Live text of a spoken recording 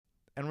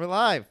And we're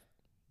live.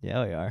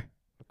 Yeah, we are.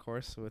 Of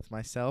course, with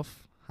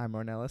myself, Jaime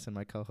Ornelas, and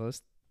my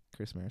co-host,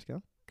 Chris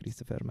Mariscal.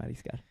 Christopher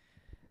Mariscal.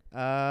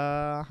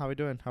 How we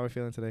doing? How we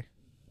feeling today?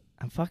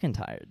 I'm fucking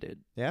tired, dude.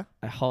 Yeah?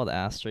 I hauled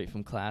ass straight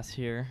from class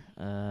here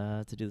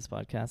to do this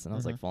podcast, and I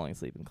was like falling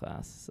asleep in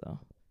class. So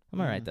I'm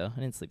alright though. I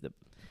didn't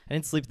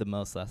sleep the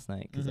most last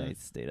night because I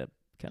stayed up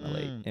kind of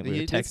late. And we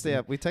were did stay texting.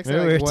 up. We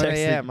texted like 1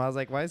 a.m. I was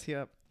like, why is he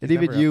up? And He's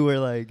even never you were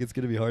like, it's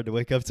gonna be hard to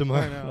wake up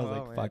tomorrow. I know, I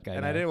was like, fuck, I know.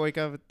 And I didn't wake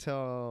up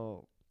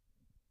until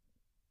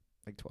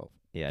like 12.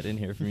 Yeah, I didn't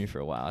hear from you for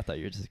a while. I thought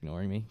you were just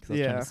ignoring me because I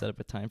was trying Yeah. to set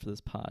up a time for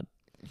this pod.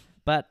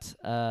 But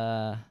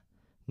no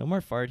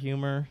more fart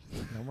humor.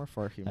 No more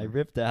fart humor. I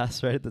ripped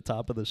ass right at the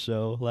top of the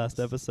show last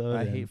episode.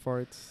 I hate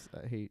farts.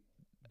 I hate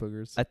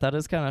boogers. I thought it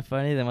was kind of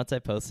funny. Then once I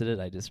posted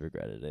it, I just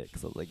regretted it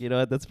because I was like, you know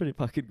what? That's pretty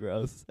fucking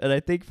gross. And I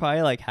think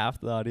probably like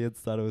half the audience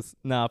thought it was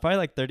probably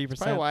like 30%.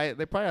 Probably why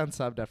they probably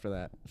unsubbed after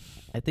that.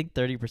 I think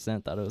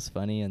 30% thought it was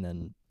funny, and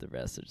then the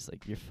rest are just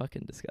like, you're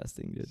fucking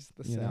disgusting, dude.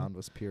 The sound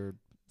was pure.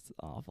 It's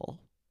awful.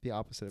 The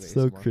opposite of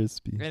So ASMR.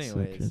 crispy. Anyways.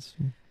 So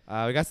crispy.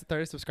 We got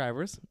 30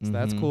 subscribers, so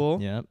that's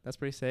cool. Yep. That's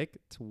pretty sick.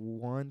 It's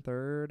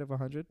 1/3 of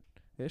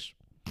 100-ish.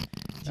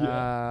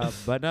 Yeah.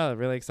 But no,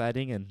 really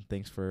exciting, and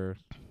thanks for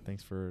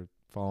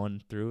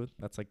following through.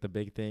 That's like the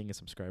big thing is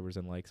subscribers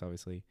and likes,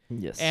 obviously.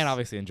 Yes. And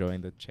obviously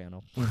enjoying the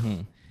channel.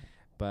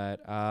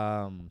 But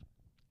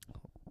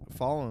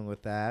following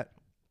with that,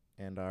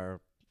 and our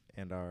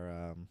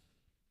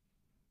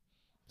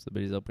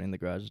Somebody's opening the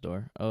garage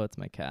door. Oh, it's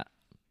my cat.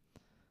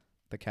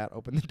 the cat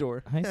opened the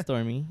door. Hi,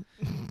 Stormy.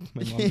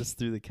 My mom just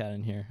threw the cat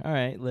in here. All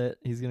right, lit.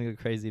 He's gonna go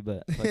crazy,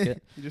 but fuck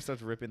it. He just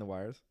starts ripping the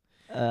wires.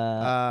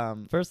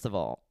 First of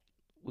all,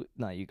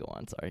 no, you go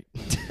on. Sorry.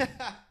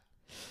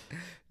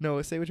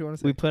 No, say what you want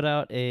to say. We put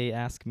out a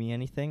Ask Me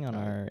Anything on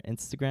our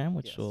Instagram,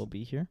 which Yes. will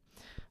be here.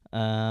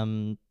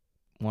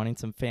 Wanting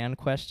some fan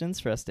questions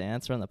for us to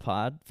answer on the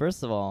pod.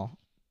 First of all,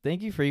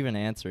 thank you for even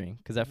answering,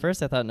 because at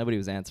first I thought nobody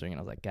was answering, and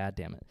I was like, God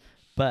damn it.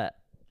 But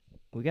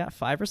we got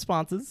 5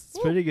 responses. It's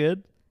pretty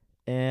good.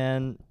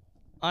 And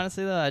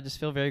honestly, though, I just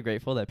feel very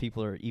grateful that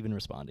people are even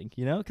responding,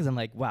 you know, because I'm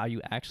like, wow,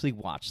 you actually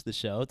watched the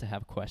show to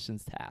have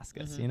questions to ask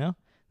us, you know?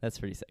 That's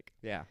pretty sick.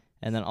 Yeah.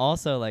 And then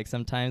also, like,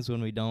 sometimes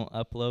when we don't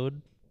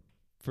upload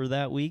for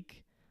that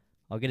week,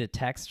 I'll get a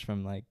text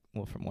from, like,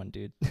 from one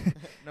dude.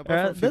 No, but from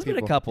a few there's been a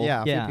people. couple.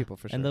 Yeah, a few people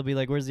for sure. And they'll be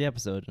like, where's the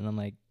episode? And I'm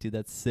like, dude,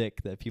 that's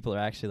sick that people are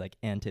actually, like,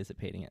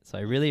 anticipating it. So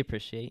I really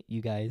appreciate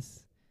you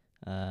guys.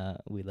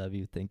 We love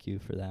you. Thank you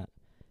for that.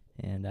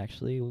 And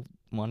actually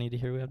wanting to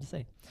hear what we have to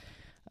say.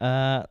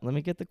 Let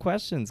me get the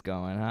questions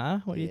going,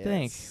 huh? What do you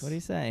think? What do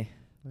you say?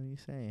 What do you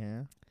say,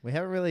 huh? We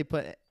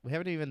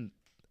haven't even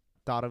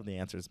thought of the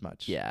answers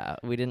much. Yeah,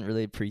 we didn't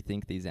really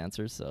pre-think these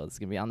answers, so it's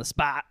going to be on the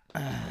spot.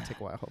 It'll take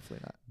a while,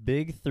 hopefully not.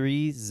 Big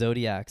 3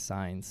 Zodiac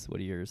signs. What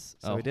are yours?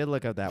 So we did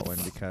look up that one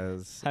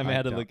because I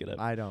had to look it up.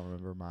 I don't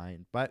remember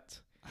mine, but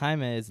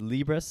Jaime is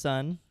Libra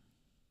sun,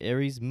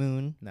 Aries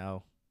moon.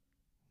 no.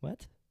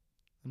 What?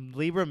 I'm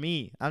Libra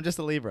me. I'm just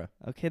a Libra.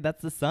 Okay,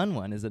 that's the sun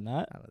one, is it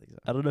not? I don't think so.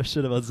 I don't know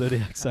shit about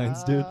Zodiac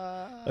signs, dude.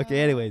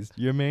 Okay, anyways,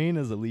 your main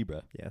is a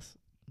Libra. Yes.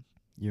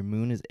 Your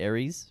moon is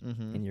Aries,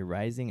 Mm-hmm. and your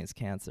rising is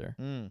Cancer.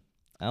 Mm.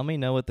 I only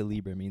know what the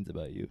Libra means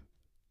about you.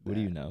 What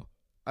do you know?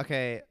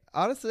 Okay,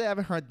 honestly, I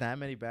haven't heard that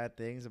many bad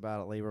things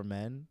about Libra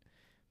men.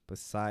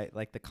 Besides,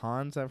 like, the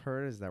cons I've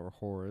heard is that we're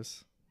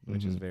whores,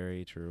 which is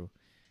very true,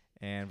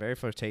 and very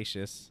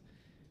flirtatious.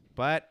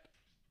 But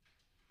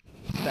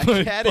that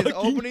cat is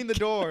opening the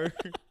door.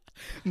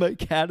 My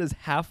cat is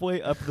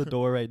halfway up the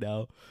door right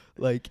now,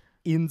 like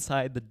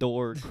inside the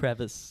door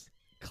crevice,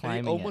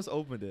 climbing. He almost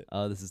opened it.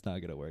 Oh, this is not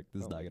gonna work.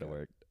 This is not gonna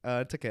work.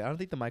 It's okay. I don't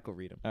think the mic will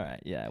read him. All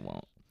right, yeah, I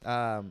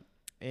won't.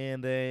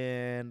 And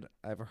then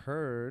I've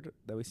heard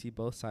that we see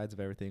both sides of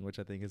everything, which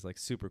I think is like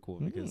super cool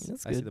because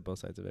that's I see good. the both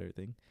sides of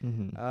everything.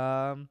 Mm-hmm.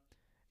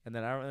 And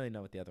then I don't really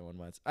know what the other one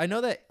was. I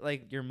know that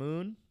like your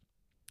moon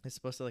is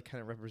supposed to like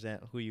kind of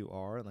represent who you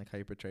are and like how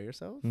you portray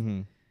yourself,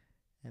 Mm-hmm.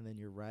 and then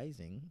your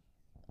rising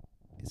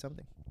is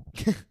something.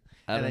 I and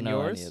don't then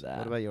know yours? any of that.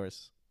 What about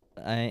yours?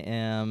 I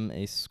am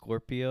a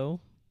Scorpio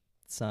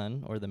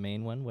sun, or the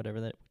main one,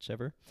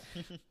 whichever.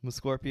 I'm a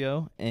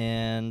Scorpio,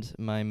 and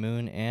my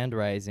moon and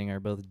rising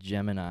are both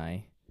Gemini.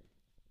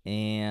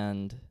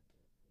 And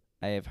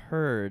I have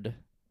heard,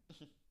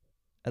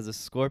 as a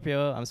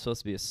Scorpio, I'm supposed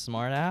to be a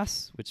smart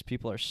ass, which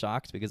people are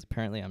shocked because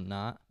apparently I'm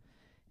not.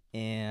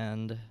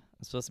 And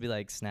I'm supposed to be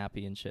like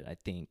snappy and shit, I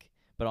think.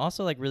 But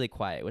also like really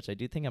quiet, which I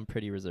do think I'm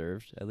pretty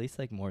reserved, at least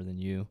like more than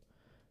you.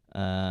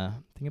 I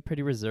think I'm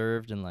pretty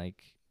reserved and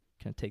like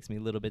kind of takes me a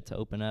little bit to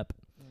open up.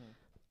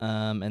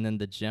 And then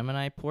the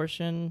Gemini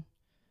portion,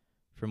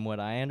 from what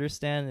I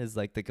understand, is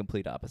like the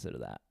complete opposite of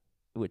that,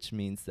 which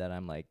means that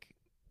I'm like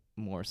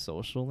more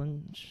social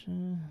and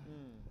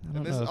I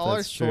don't know if all our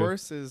that's true.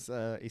 source is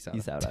Isara.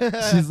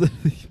 Isara. She's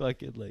literally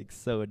fucking like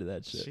so into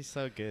that shit. She's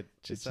so good.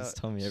 She just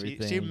told me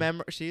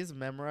everything. She's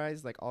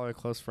memorized like all her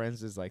close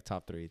friends is like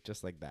top 3,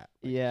 just like that.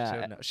 Like,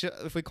 Yeah.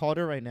 if we called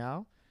her right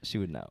now, She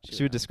would know. She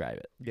She would would know. describe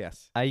it.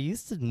 Yes. I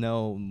used to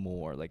know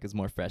more, like it's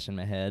more fresh in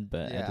my head,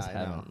 but I Yeah, just I know.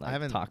 haven't I like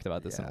haven't- talked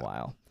about this in a yeah.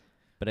 while.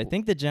 But I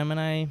think the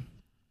Gemini,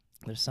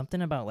 there's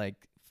something about like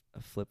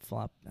a flip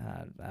flop.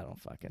 I don't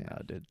fucking know,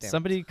 dude. Damn it.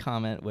 Somebody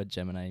comment what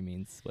Gemini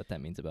means, what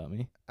that means about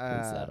me.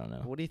 'Cause I don't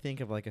know. What do you think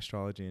of like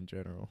astrology in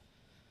general?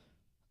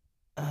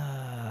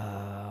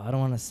 I don't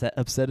want to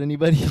upset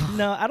anybody.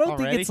 No, I don't think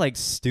Already? it's like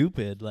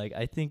stupid. Like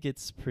I think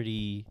it's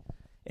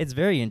it's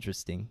very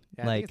interesting.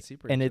 Yeah, I like think it's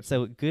super and it's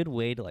interesting. a good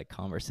way to like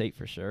conversate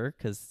for sure,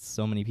 because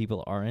so many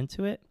people are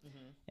into it.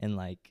 And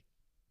like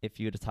if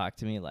you would have talked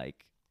to me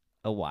like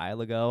a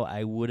while ago,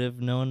 I would have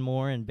known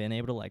more and been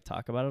able to like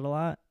talk about it a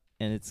lot,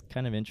 and it's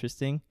kind of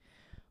interesting.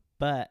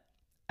 But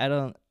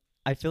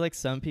I feel like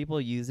some people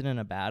use it in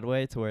a bad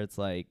way, to where it's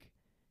like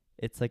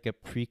a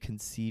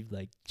preconceived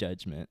like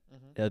judgment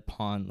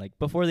upon, like,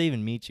 before they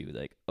even meet you,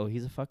 like, oh,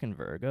 he's a fucking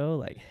Virgo,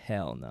 like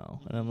hell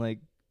no. And I'm like,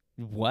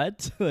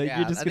 what? Like Yeah,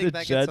 you're just I gonna think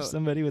that judge gets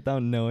somebody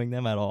without knowing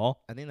them at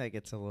all? I think that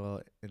gets a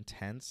little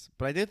intense,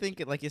 but I do think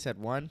it, like you said,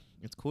 one,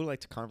 it's cool like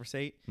to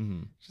conversate,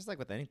 Mm-hmm. just like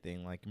with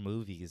anything, like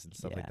movies and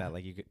stuff like Yeah. that.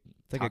 Like you could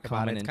It's like a talk about it.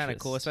 common It's kind of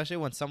cool, interest. especially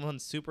when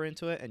someone's super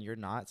into it and you're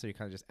not. So you're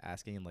kind of just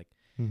asking, and like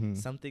Mm-hmm.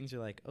 some things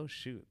you're like, oh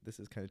shoot, this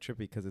is kind of trippy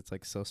because it's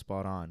like so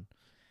spot on.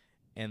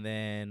 And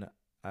then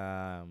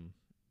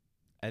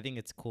I think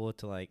it's cool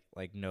to like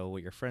know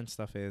what your friend's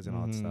stuff is and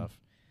all that Mhm. stuff.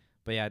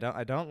 But yeah,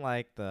 I don't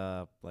like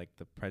the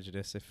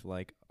prejudice if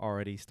like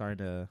already starting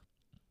to,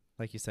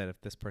 like you said,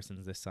 if this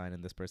person's this sign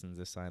and this person's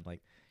this sign,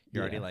 like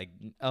you're already Yeah. like,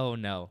 oh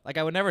no. Like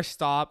I would never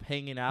stop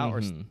hanging out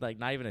or Mhm. like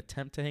not even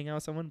attempt to hang out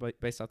with someone but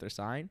based off their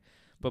sign,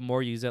 but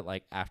more use it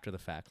like after the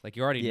fact. Like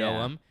you already know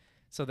Yeah. them.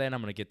 So then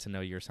I'm going to get to know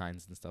your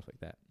signs and stuff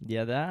like that.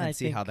 Yeah, that And I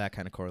see think, how that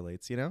kind of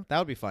correlates, you know? That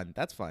would be fun.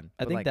 That's fun.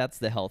 I But, think like, that's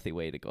the healthy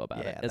way to go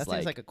about Yeah, it. that It's seems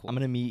like, like a cool- I'm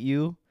gonna meet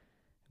you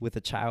with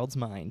a child's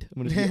mind.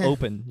 I'm gonna be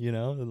open, you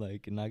know, and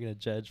like not gonna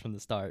judge from the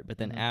start. But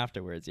then Mhm.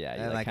 afterwards, yeah,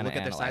 you and like kinda look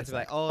at their signs analyze, and be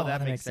like, oh,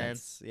 that makes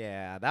sense. sense.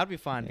 Yeah, that would be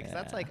fun because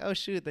that's Yeah. like, oh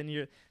shoot,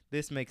 then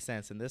this makes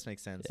sense and this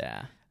makes sense.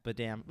 Yeah. But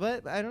damn,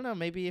 but I don't know.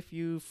 Maybe if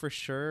you for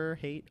sure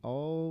hate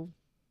all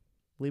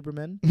Libra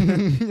men,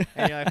 and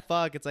you're like,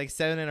 fuck, it's like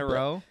 7 in a But-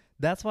 row.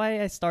 That's why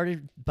I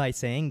started by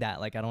saying that.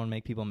 Like, I don't want to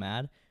make people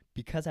mad,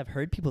 because I've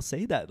heard people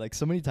say that like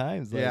so many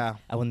times. Like, Yeah.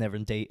 I will never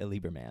date a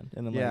Libra man,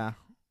 and I'm like, Yeah,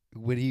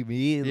 what do you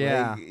mean?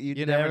 Yeah. Like, you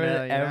never never,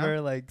 know, you know?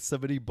 ever like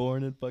somebody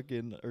born in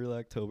fucking early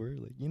October,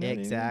 like, you know what I mean?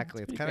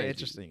 exactly. It's pretty kind of crazy.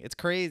 interesting. It's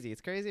crazy.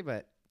 It's crazy,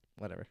 but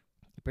whatever.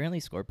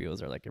 Apparently,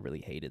 Scorpios are like a really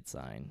hated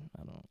sign.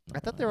 I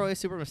thought they were always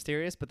super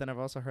mysterious, but then I've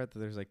also heard that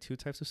there's like 2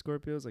 types of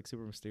Scorpios, like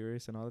super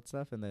mysterious and all that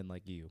stuff, and then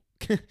like you.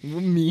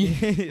 me.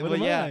 What Well,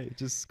 am yeah. I?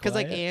 Just Because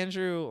like quiet?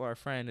 Andrew, our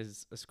friend,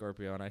 is a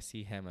Scorpio, and I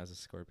see him as a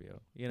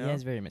Scorpio. You know, Yeah,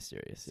 it's very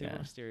mysterious. super Yeah.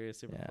 mysterious,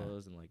 super Yeah.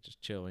 closed, and like just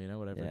chill. You know,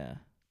 whatever. Yeah.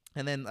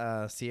 And then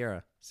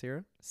Sierra.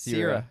 Sierra.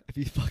 If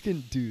you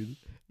fucking dude.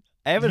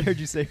 I haven't heard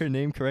you say her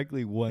name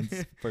correctly once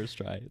first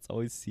try. It's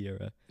always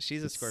Sierra.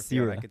 She's a It's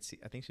Scorpio. And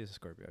Sierra. I think she's a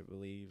Scorpio. I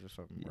believe, if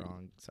I'm Yeah,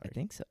 wrong. Sorry. I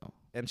think so.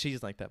 And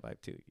she's like that vibe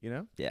too. You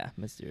know. Yeah,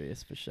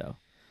 mysterious for sure.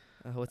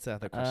 What's the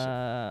other question?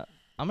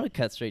 I'm gonna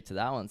cut straight to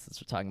that one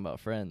since we're talking about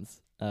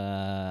friends.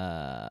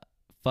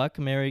 Fuck,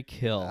 marry,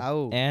 kill.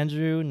 Oh.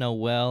 Andrew,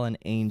 Noel, and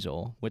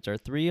Angel, which are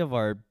 3 of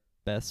our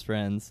best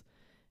friends,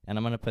 and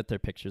I'm gonna put their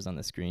pictures on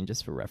the screen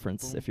just for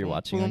reference Boom, if you're boom,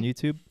 watching on boom.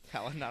 YouTube.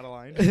 How I'm not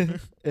aligned.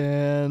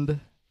 And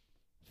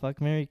fuck,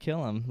 marry,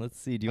 kill them. Let's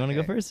see. Do you want to go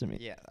Okay. first or me?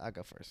 Yeah, I'll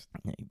go first.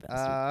 Yeah, you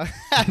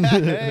bastard.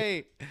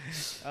 Hey.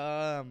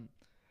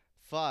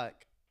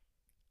 Fuck.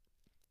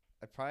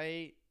 I'd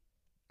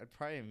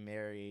probably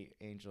marry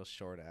Angel's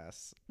short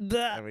ass,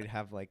 and we'd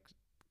have like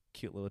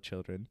cute little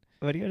children.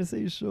 Why do you gotta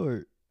say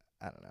short?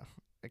 I don't know.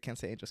 I can't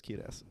say Angel's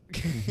cute ass.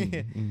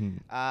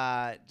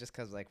 Mhm. Just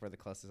 'cause like we're the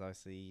closest,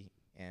 obviously,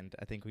 and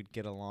I think we'd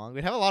get along.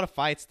 We'd have a lot of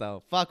fights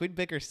though. Fuck, we'd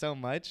bicker so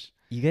much.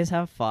 You guys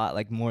have fought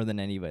like more than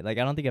anybody. Like,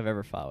 I don't think I've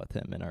ever fought with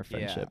him in our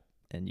friendship,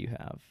 and you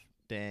have.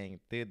 Dang,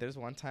 dude. There's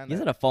one time. You guys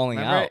had a falling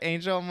Remember, out.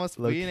 Angel almost.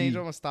 Low We and key.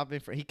 Angel almost stopped me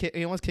for. He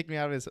almost kicked me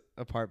out of his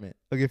apartment.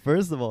 Okay,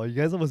 first of all, you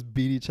guys almost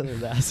beat each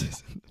other's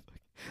asses.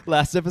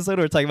 Last episode,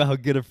 we were talking about how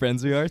good of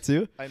friends we are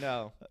too. I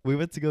know. We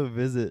went to go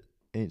visit.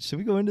 Should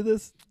we go into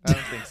this? I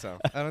don't think so.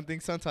 I don't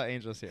think so until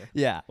Angel's here.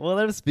 Yeah. Well,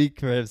 let him speak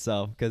for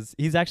himself, because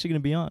he's actually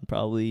going to be on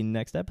probably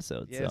next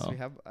episode. Yes, so we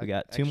have. we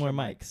got 2 more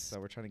extra mics. So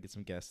we're trying to get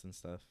some guests and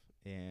stuff,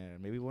 and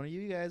maybe one of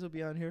you guys will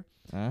be on here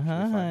Uh-huh,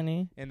 fun.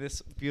 honey. in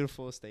this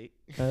beautiful estate.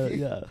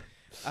 Yeah.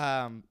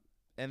 And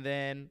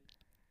then,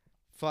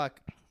 fuck,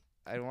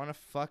 I want to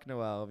fuck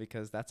Noel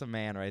because that's a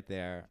man right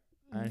there,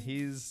 and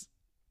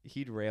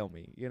he'd rail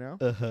me, you know.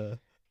 Uh-huh.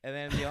 And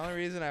then the only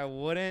reason I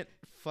wouldn't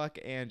fuck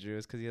Andrew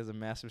is because he has a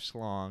massive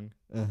schlong,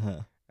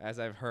 Uh-huh. as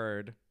I've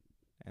heard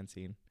and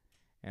seen,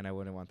 and I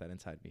wouldn't want that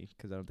inside me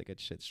because I don't think I'd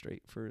shit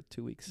straight for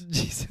 2 weeks.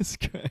 Jesus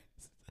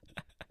Christ.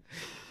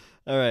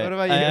 All right. What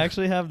about you? I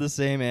actually have the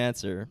same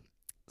answer.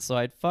 So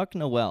I'd fuck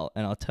Noel,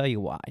 and I'll tell you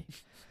why.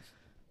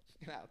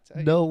 I'll tell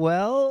you.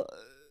 Noel,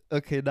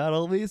 okay, not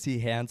only is he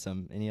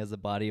handsome, and he has the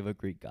body of a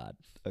Greek god.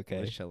 Okay.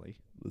 Initially.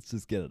 Let's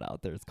just get it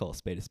out there. It's called a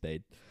spade a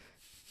spade.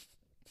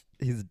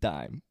 He's a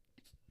dime.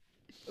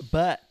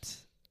 But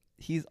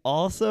he's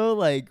also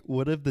like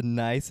one of the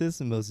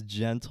nicest and most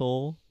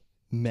gentle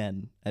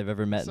men I've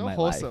ever met in my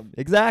life.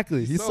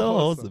 Exactly. He's so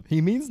wholesome.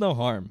 He means no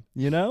harm,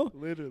 you know?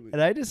 Literally.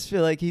 And I just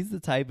feel like he's the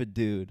type of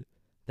dude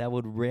that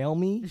would rail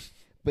me,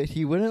 but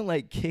he wouldn't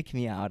like kick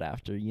me out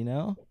after, you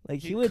know? Like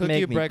he would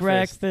make me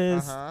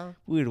breakfast.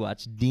 We would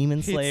watch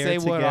Demon Slayer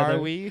He'd say, together. "What are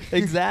we?"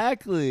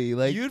 Exactly.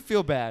 Like you'd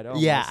feel bad.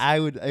 Almost. Yeah, I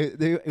would.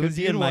 It would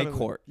be in my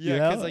court.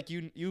 Yeah, because like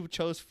you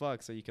chose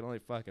fuck, so you can only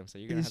fuck him. So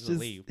you're gonna have to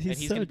leave, and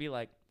he's gonna be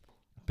like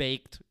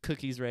baked,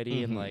 cookies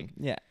ready, and like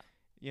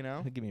you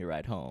know, he'll give me a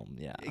ride home.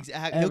 Yeah,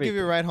 exactly. He'll give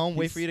you a ride home.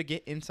 Wait for you to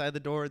get inside the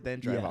door, then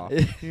drive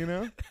off. You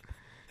know.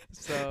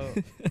 So.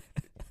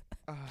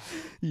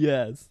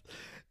 Yes.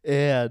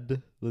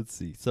 And let's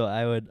see. So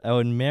I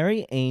would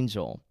marry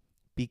Angel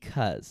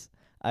because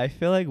I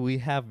feel like we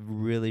have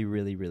really,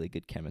 really, really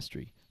good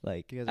chemistry.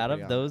 Like out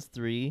of those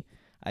three,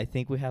 I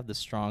think we have the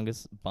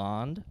strongest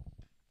bond,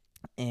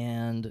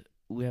 and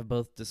we have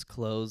both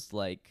disclosed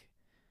like,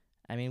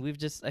 I mean,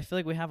 I feel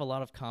like we have a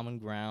lot of common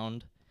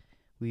ground.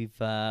 We've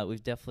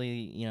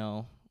definitely,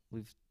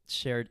 we've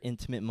shared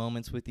intimate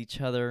moments with each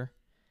other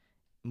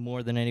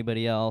more than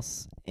anybody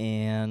else,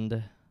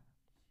 and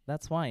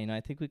that's why,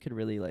 I think we could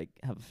really like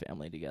have a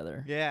family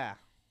together. Yeah.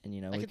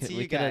 And I could see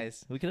you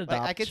guys. We could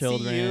adopt I could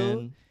children. see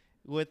you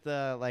with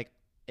the like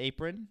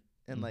apron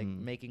and like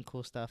making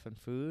cool stuff and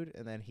food,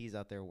 and then he's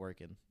out there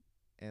working,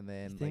 and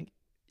then like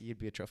you'd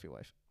be a trophy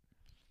wife.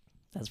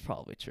 That's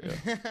probably true.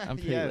 I'm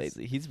pretty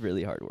lazy. He's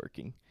really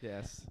hardworking.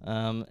 Yes.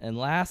 And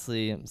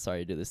lastly, I'm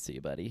sorry to do this to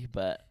you, buddy,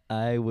 but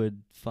I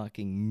would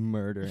fucking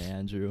murder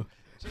Andrew.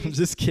 I'm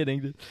just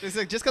kidding. Just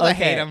because I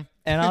hate him.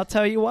 And I'll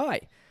tell you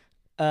why.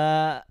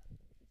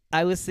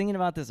 I was thinking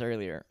about this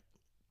earlier.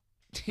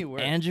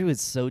 Andrew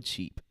is so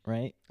cheap,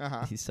 right?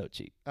 He's so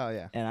cheap. Oh,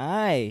 yeah. And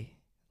I,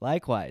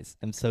 likewise,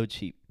 am so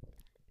cheap.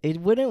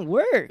 It wouldn't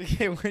work.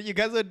 You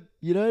guys would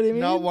you know what I mean?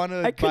 not want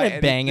to I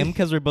couldn't bang him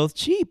because we're both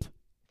cheap.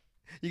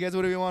 You guys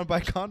wouldn't even want to buy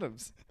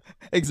condoms.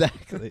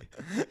 Exactly.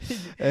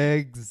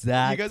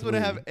 Exactly. You guys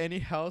wouldn't have any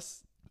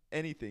house,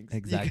 anything.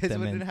 Exactly. You guys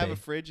wouldn't have a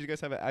fridge. You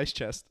guys have an ice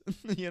chest,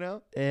 you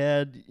know?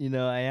 And,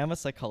 I am a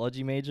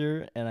psychology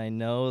major, and I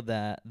know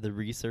that the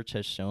research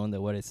has shown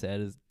that what I said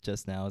is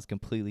just now is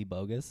completely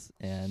bogus.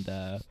 And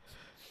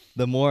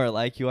the more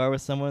alike you are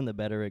with someone, the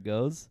better it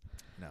goes.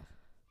 No.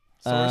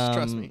 Source,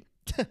 trust me.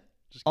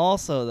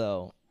 Also,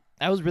 though,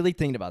 I was really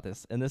thinking about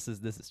this, and this is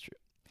true.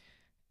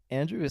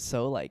 Andrew is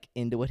so like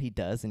into what he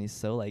does, and he's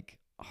so like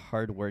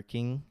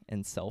hardworking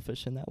and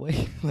selfish in that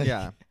way. Like,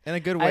 yeah, in a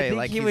good way. I think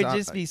like he would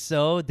just be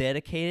so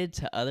dedicated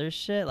to other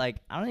shit. Like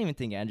I don't even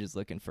think Andrew's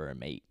looking for a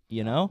mate,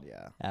 Yeah,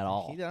 at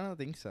all. I don't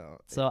think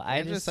so. So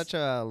Andrew's such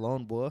a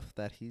lone wolf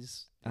that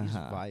he's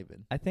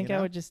vibing. I think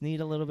I would just need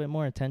a little bit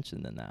more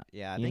attention than that.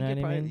 Yeah, I think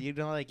you're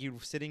probably like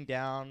you're sitting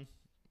down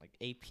like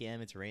 8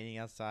 p.m. It's raining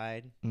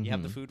outside. You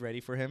have the food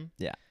ready for him.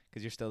 Yeah,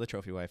 because you're still the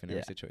trophy wife in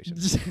every situation.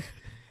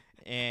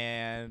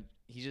 And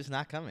he's just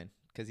not coming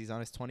because he's on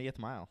his 20th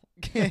mile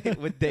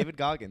with David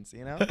Goggins,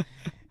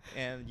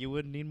 and you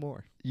wouldn't need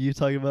more. You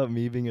talking about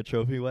me being a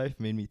trophy wife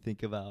made me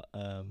think about,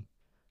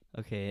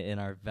 in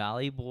our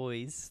Valley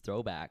Boys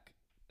throwback,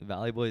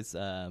 Valley Boys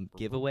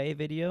giveaway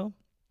video,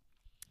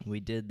 we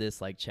did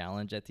this like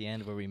challenge at the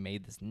end where we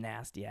made this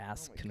nasty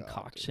ass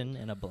concoction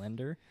in a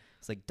blender.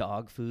 It's like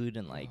dog food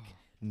and like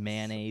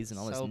mayonnaise and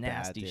all this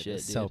nasty shit.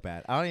 Dude. So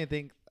bad.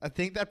 I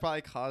think that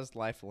probably caused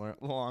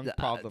lifelong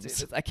problems.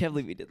 Dude, I can't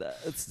believe we did that.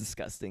 It's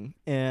disgusting.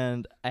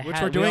 And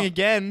we're doing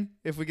again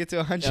if we get to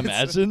 100.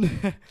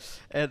 Imagine.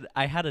 And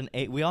I had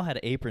we all had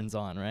aprons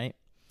on, right?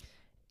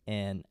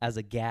 And as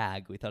a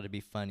gag, we thought it'd be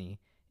funny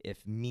if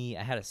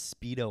I had a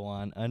Speedo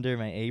on under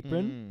my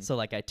apron. So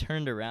like I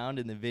turned around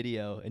in the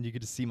video and you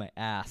could just see my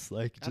ass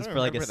like just for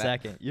like a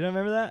second. You don't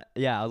remember that?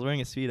 Yeah, I was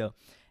wearing a Speedo.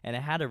 And I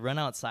had to run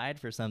outside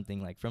for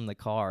something like from the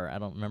car. I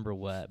don't remember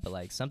what, but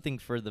like something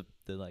for the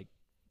like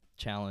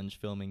challenge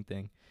filming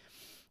thing.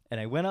 And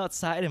I went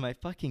outside and my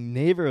fucking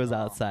neighbor was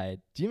outside.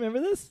 Do you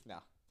remember this? No.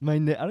 I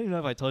don't even know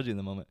if I told you in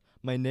the moment.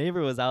 My neighbor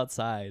was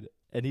outside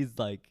and he's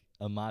like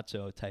a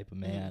macho type of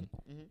man.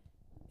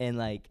 And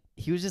like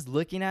he was just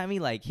looking at me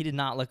like he did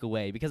not look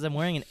away because I'm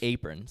wearing an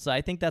apron. So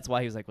I think that's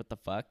why he was like, what the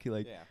fuck?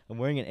 Like I'm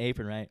wearing an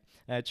apron, right?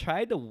 And I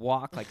tried to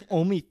walk like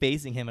only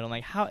facing him. And I'm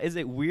like, how is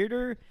it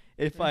weirder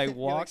if I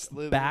walk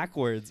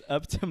backwards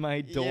up to my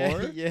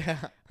door? Yeah.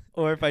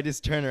 Or if I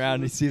just turn around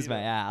and he sees my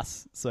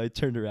ass. So I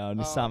turned around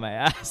and he saw my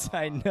ass.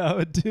 I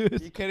know,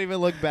 dude. You can't even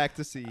look back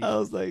to see. I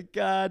was like,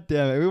 God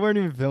damn it. We weren't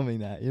even filming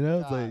that,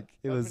 It's like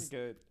it was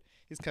good.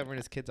 He's covering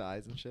his kid's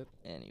eyes and shit.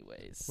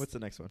 Anyways. What's the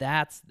next one?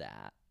 That's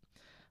that.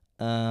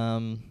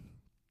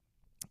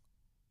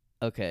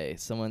 Okay,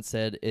 someone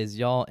said, is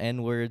y'all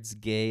N-words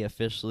gay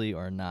officially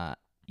or not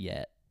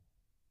yet?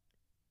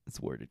 It's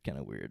worded kind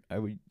of weird.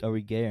 Are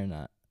we gay or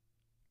not?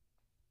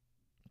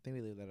 I think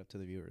we leave that up to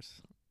the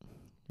viewers.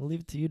 We'll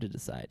leave it to you to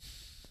decide.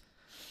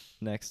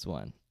 Next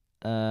one.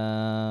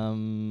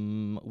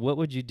 What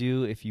would you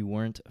do if you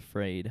weren't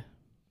afraid?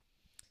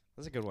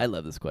 That's a good one. I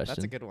love this question.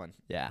 That's a good one.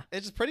 Yeah.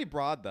 It's just pretty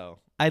broad, though.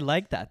 I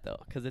like that,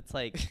 though, because it's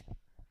like,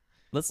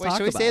 let's Wait, talk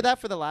should we about say it. that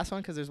for the last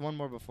one? Because there's one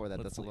more before that.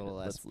 Let's That's a leave little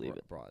it. less Let's leave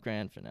it. broad.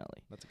 Grand finale.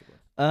 That's a good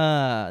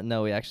one.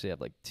 No, we actually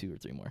have like 2 or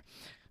 3 more.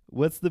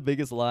 What's the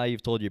biggest lie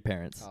you've told your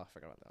parents? Oh, I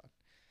forgot about that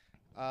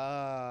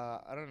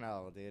one. I don't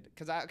know, dude.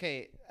 Because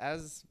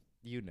as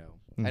you know,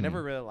 I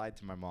never really lied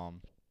to my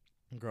mom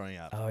growing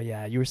up. Oh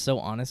yeah, you were so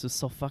honest. It was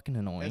so fucking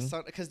annoying.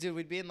 Because, dude,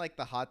 we'd be in like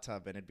the hot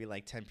tub and it'd be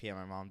like 10 p.m.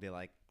 My mom would be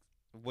like,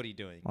 "What are you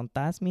doing?"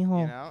 Montas,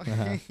 mijo. You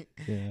know?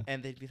 Yeah.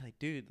 And they'd be like,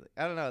 "Dude,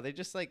 I don't know." They're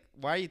just like,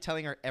 "Why are you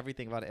telling her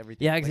everything about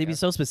everything?" Yeah, because like, he'd be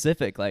so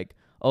specific. Like,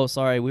 oh,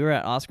 sorry, we were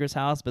at Oscar's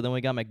house, but then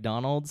we got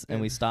McDonald's and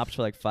we stopped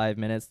for like 5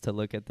 minutes to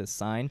look at this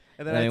sign.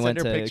 And then we I'd went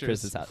send her to pictures.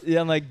 Chris's house.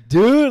 Yeah, I'm like,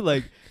 dude,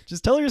 like,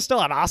 just tell her you're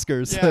still at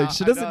Oscar's. Yeah, like,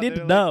 she doesn't need to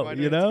They're know, "Why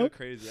do you we have to know? go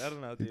crazy. I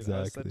don't know, dude.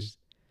 Exactly.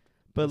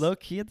 But low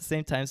key at the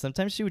same time,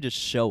 sometimes she would just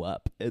show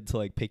up to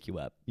like pick you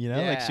up, you know?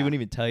 Like she Yeah. wouldn't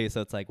even tell you. So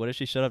it's like, what if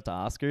she showed up to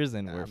Oscars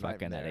and Nah, we're I'm not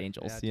fucking even at there.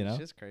 Angels, Yeah, you dude, know?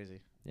 she's crazy.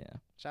 Yeah.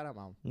 Shout out,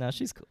 mom. No,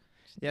 she's cool.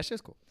 Yeah, she was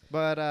cool.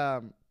 But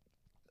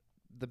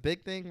the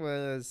big thing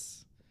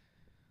was,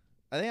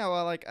 I think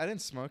I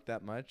didn't smoke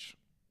that much,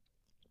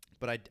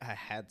 but I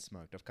had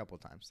smoked a couple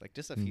times, like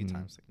just a few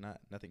times, like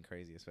nothing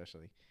crazy,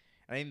 especially.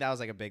 I think that was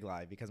like a big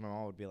lie because my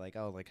mom would be like,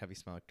 "Oh, like have you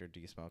smoked or do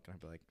you smoke?" And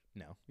I'd be like,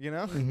 "No," you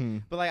know.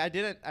 But like I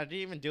didn't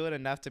even do it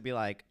enough to be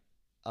like,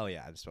 "Oh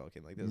yeah, I'm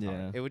smoking." Like this is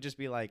hard. It would just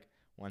be like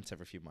once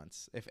every few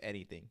months, if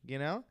anything, you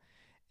know.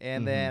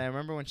 And then I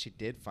remember when she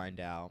did find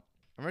out.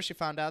 I remember she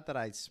found out that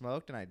I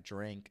smoked and I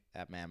drank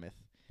at Mammoth.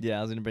 Yeah,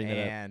 I was gonna bring that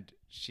up. And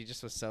she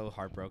just was so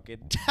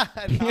heartbroken.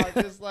 And I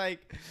was just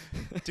like,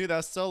 dude, that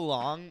was so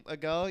long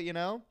ago, you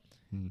know?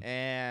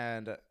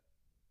 And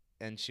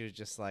she was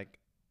just like,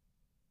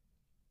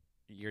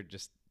 you're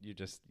just, you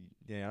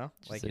know,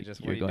 like you're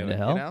just, what are you going doing,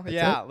 to hell? you know? That's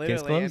Yeah, it?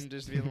 literally, closed? and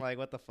just being like,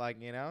 what the fuck,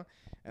 you know?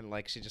 And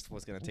like, she just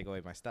was gonna take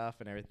away my stuff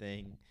and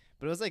everything.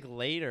 But it was like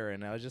later,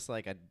 and I was just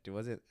like, I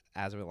wasn't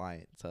as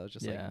reliant, so I was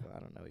just like, I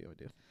don't know what you would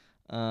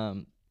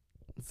do.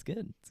 It's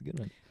good. It's a good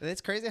one.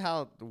 It's crazy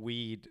how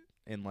weed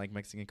in like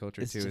Mexican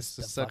culture It's too. It's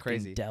just so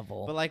crazy.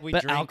 Devil. But like we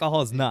but drink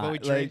alcohol is not. But we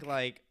drink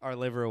like our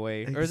liver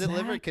away, or is it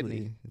liver,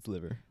 kidney? It's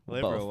liver.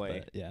 Liver Both,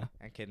 away. Yeah.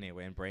 And kidney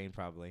away, and brain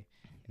probably.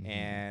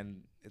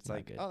 And it's Not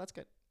like, good. oh, that's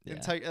good.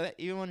 Yeah.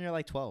 Even when you're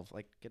like 12,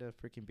 like get a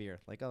freaking beer.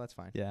 Like, oh, that's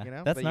fine. Yeah. You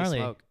know, That's but gnarly.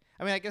 you smoke.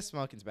 I mean, I guess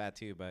smoking's bad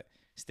too, but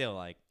still,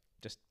 like,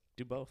 just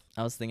do both.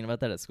 I was thinking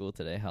about that at school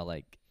today. How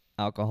like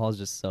alcohol is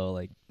just so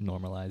like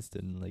normalized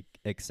and like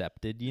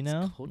accepted. You It's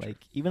know, culture. like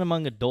even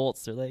among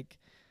adults, they're like.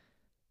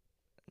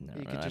 No,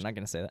 You could I'm just- not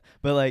gonna say that.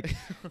 But like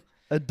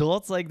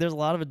adults, like there's a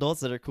lot of adults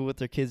that are cool with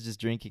their kids just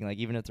drinking, like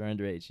even if they're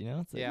underage. You know,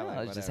 it's like, Yeah, oh, like,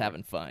 it's just whatever.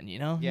 having fun. You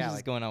know, Yeah, he's just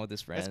like, going out with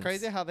his friends. It's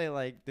crazy how they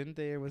like wasn't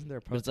there a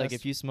protest? But it's like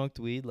if you smoked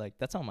weed, like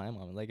that's how my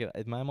mom. Like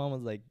if my mom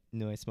was like,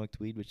 knew I smoked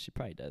weed, which she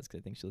probably does, 'cause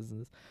I think she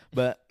listens to this.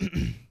 But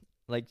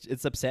like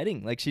it's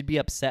upsetting. Like she'd be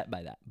upset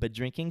by that. But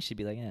drinking, she'd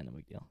be like, no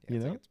big deal. Yeah, You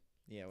it's know, like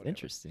whatever.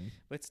 interesting.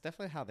 But it's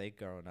definitely how they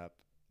grown up.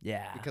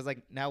 Yeah, Because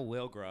like now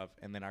we'll grow up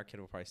and then our kid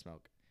will probably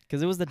smoke.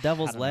 because it was the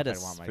devil's don't know if I'd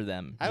lettuce want my- for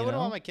them. I you wouldn't know?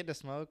 want my kid to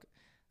smoke.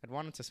 I'd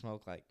want him to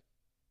smoke like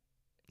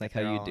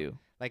how they're you all- do.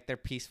 like they're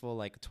peaceful,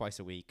 like twice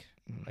a week,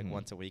 like Mhm.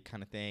 once a week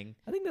kind of thing.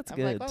 I think that's I'm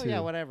good like, oh too. yeah,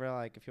 whatever.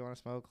 Like if you want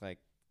to smoke, like,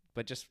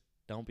 but just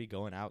don't be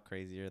going out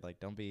crazy or like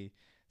don't be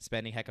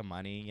spending heck of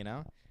money, you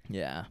know.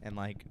 Yeah. And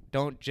like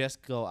don't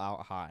just go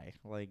out high.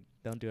 Like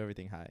don't do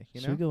everything high.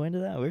 You Should know. we go into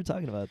that? We were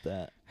talking about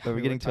that. But We we're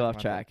were getting too talking off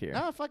about track that. here.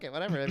 No, fuck it,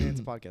 whatever. I mean, it's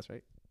a podcast,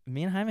 right?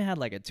 Me and Jaime had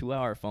like a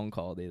 2-hour phone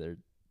call either.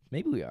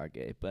 Maybe we are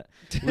gay, but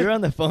we were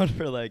on the phone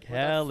for like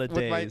hella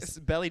With my days.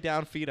 belly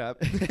down, feet up,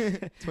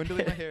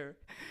 twiddling my hair.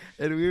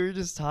 And we were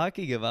just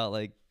talking about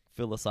like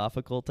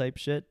philosophical type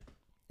shit.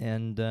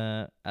 And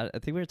I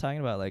think we were talking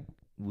about like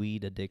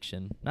weed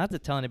addiction. Not to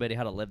tell anybody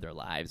how to live their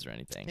lives or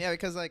anything. Yeah,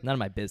 because like None of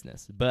my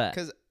business. But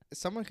because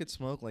someone could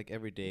smoke like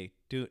every day,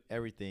 do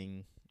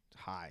everything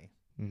high.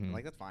 Mhm.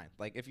 Like that's fine.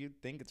 Like if you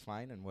think it's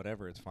fine and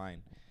whatever, it's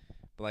fine.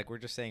 But like we're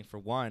just saying for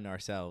one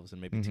ourselves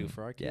and maybe two Mhm.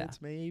 for our Yeah.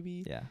 kids,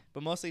 maybe. yeah.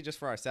 But mostly just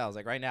for ourselves.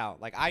 Like right now,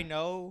 like I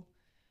know,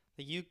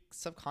 like you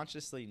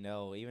subconsciously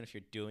know, even if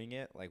you're doing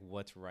it, like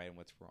what's right and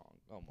what's wrong,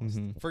 almost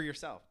Mhm. for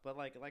yourself. But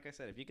like I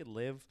said, if you could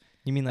live,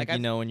 You mean like, Like, you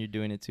I've- know when you're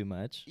doing it too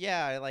much?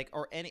 yeah, like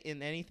or in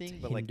anything,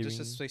 but like just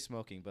hindering. say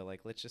smoking, but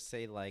like let's just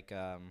say like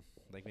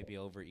maybe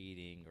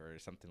overeating or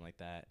something like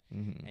that.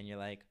 Mm-hmm. And you're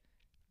like,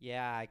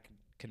 yeah, I could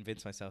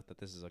convince myself that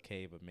this is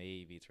okay, but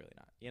maybe it's really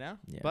not, you know?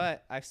 Yeah.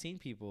 But I've seen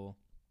people,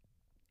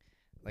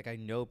 like I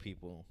know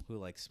people who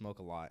like smoke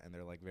a lot and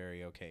they're like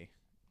very okay.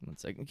 1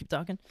 second. Keep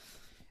talking.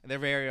 And they're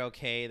very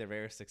okay, they're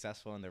very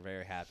successful, and they're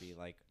very happy,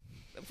 like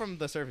from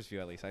the surface view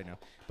at least, I know.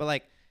 But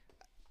like,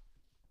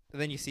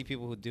 then you see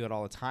people who do it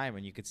all the time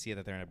and you could see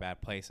that they're in a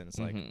bad place and it's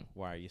like, Mhm.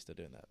 why are you still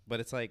doing that? But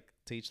it's like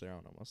to each their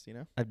own almost, you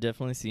know? I've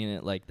definitely seen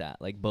it like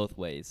that, like both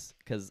ways.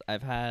 'Cause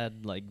I've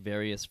had like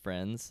various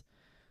friends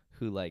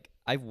who like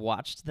I've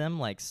watched them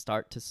like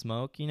start to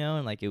smoke, you know,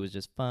 and like it was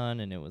just fun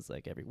and it was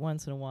like every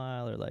once in a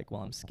while or like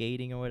while I'm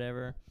skating or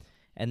whatever.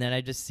 And then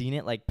I just seen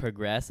it like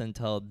progress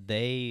until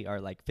they are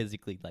like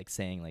physically like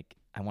saying like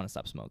I want to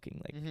stop smoking,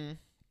 like Mm-hmm.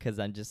 'cause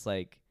I'm just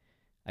like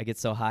I get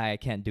so high I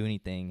can't do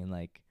anything and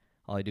like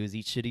all I do is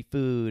eat shitty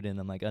food and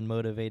I'm like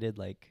unmotivated.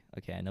 Like,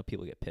 okay, I know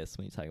people get pissed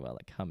when you talk about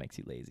like how it makes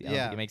you lazy. I don't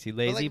think it makes you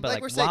lazy, but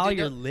like we're saying, while dude,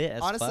 you're lit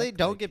as honestly, fuck,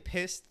 don't like, get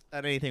pissed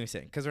at anything we're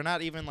saying because we're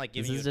not even like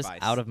giving you this is advice.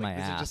 just out of like, my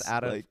this ass. This is just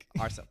out of like,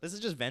 ourselves. This is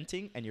just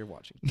venting and you're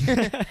watching.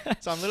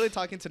 So I'm literally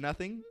talking to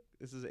nothing.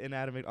 This is an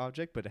inanimate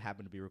object, but it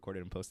happened to be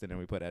recorded and posted, and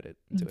we put edit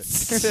to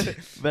it.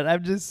 But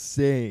I'm just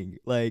saying,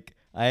 like,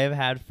 I have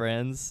had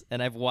friends,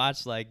 and I've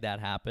watched like that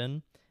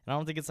happen. And I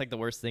don't think it's like the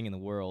worst thing in the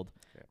world,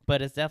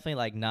 but it's definitely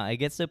like not. It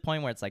gets to a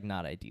point where it's like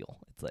not ideal.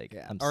 It's like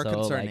I'm or so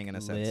concerning like in a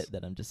lit sense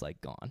that I'm just like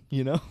gone.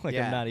 You know, like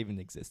I'm not even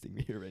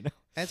existing here right now.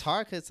 And it's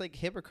hard because it's like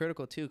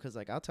hypocritical too. Because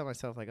like I'll tell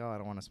myself like, oh, I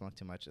don't want to smoke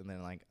too much, and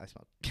then like I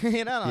smoke.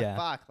 You know, like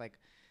fuck, like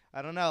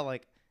I don't know,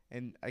 like.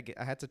 And I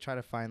had to try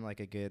to find like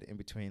a good in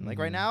between. Like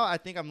right now, I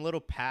think I'm a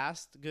little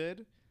past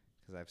good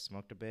because I've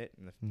smoked a bit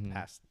in the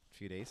past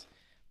few days.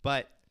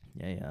 But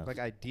like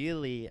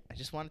ideally, I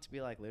just want it to be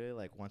like literally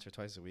like once or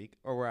twice a week,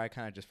 or where I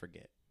kind of just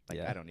forget. Like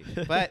I don't need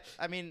it. But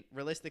I mean,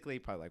 realistically,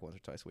 probably like once or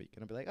twice a week,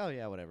 and I'll be like, oh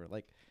yeah, whatever.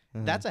 Like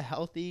that's a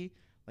healthy.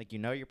 Like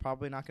you're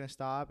probably not gonna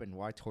stop, and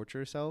why torture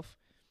yourself?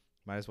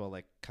 Might as well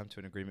like come to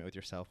an agreement with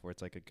yourself where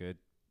it's like a good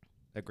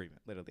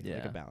agreement, literally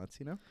like a balance,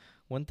 you know.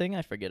 One thing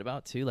I forget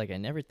about too, like I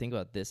never think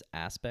about this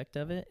aspect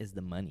of it, is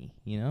the money,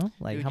 you know,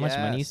 like how much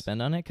money you spend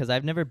on it. Because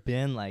I've never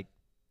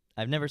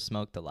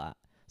smoked a lot,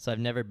 so I've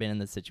never been in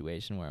the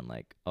situation where I'm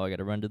like, oh, I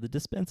gotta run to the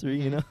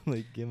dispensary, you know,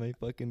 like get my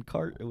fucking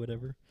cart or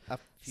whatever.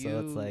 So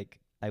it's like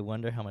I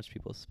wonder how much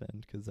people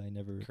spend because I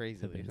never have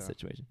been in the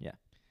situation.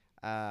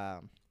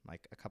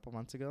 Like a couple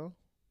months ago,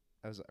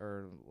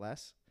 or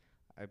less,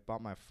 I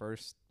bought my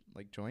first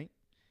like joint.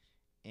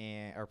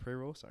 Or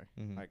pre-roll, sorry.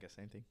 I guess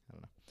same thing. I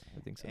don't know. I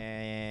think so.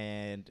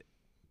 And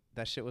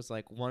that shit was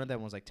like, one of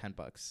them was like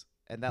 $10.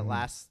 And that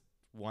lasts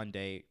one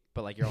day,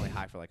 but like you're only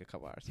high for like a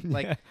couple hours.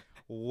 Like,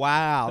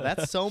 wow,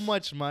 that's so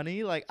much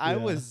money. Like I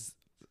was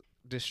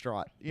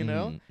distraught, you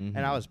know? And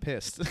I was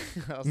pissed.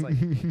 I was like,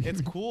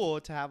 it's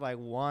cool to have like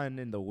one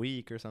in the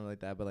week or something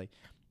like that. But like,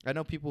 I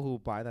know people who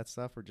buy that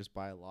stuff or just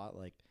buy a lot,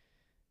 like,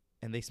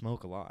 and they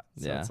smoke a lot.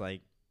 So it's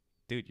like,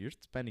 dude, you're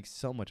spending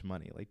so much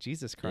money. Like,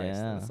 Jesus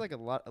Christ. It's like a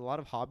lot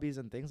of hobbies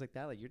and things like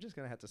that. Like, you're just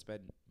going to have to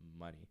spend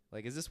money.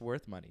 Like, is this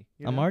worth money?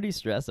 I'm already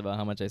stressed about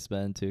how much I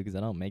spend, too, because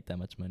I don't make that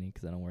much money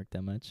because I don't work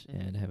that much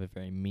and have a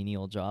very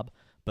menial job.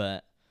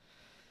 But,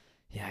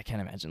 yeah, I can't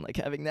imagine, like,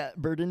 having that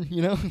burden,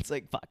 you know? It's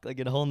like, fuck, like,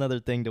 a whole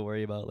nother thing to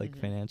worry about, like,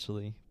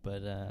 financially.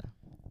 But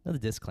another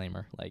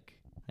disclaimer, like,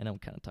 I know I'm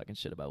kind of talking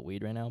shit about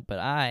weed right now, but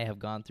I have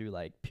gone through,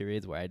 like,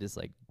 periods where I just,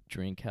 like,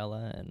 drink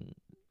hella and,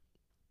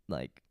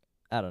 like,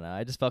 I don't know.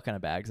 I just felt kind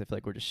of bad because I feel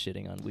like we're just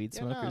shitting on weed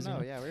smokers. No,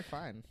 we're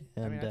fine.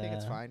 And I mean, I think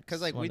it's fine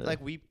because like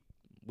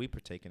we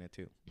partake in it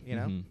too, you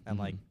know. And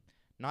like,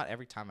 not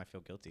every time I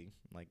feel guilty.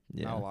 Like,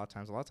 not a lot of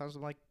times. A lot of times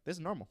I'm like, this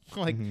is normal.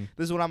 Like,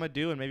 this is what I'm gonna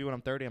do, and maybe when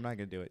I'm 30, I'm not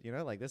gonna do it. You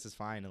know, like this is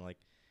fine, and like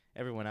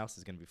everyone else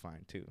is gonna be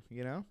fine too.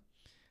 You know.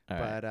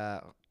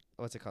 But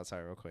what's it called?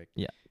 Sorry, real quick.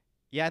 Yeah.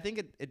 I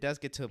think it does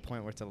get to a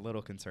point where it's a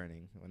little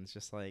concerning when it's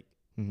just like,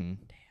 damn,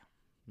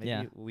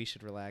 maybe we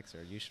should relax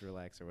or you should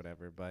relax or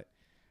whatever, but.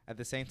 At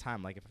the same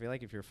time, like, I feel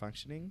like if you're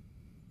functioning,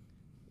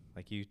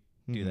 like, you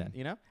do that,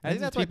 you know? I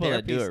think that's people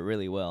that do it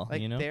really well,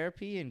 like, you know?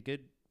 Therapy and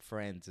good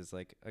friends is,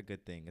 like, a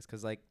good thing. It's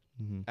because, like,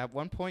 at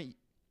one point,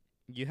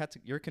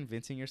 you're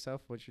convincing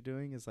yourself what you're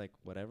doing is, like,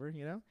 whatever,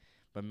 you know?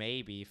 But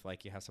maybe if,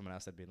 like, you have someone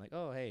else that being like,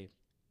 oh, hey,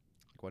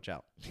 like, watch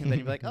out. And then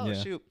you'd be like, oh,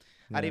 shoot.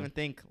 I didn't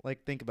even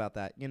think about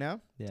that, you know?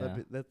 Yeah.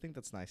 So I think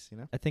that's nice, you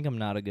know? I think I'm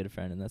not a good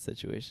friend in that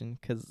situation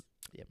because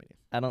maybe.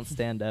 I don't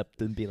stand up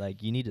and be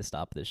like, you need to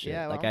stop this shit.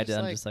 Yeah, like, I'm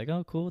just like,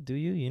 oh, cool, do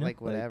you know?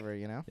 Like, whatever,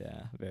 you know?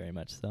 Yeah, very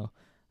much so.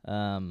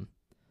 What's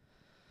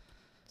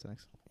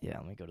next? Yeah,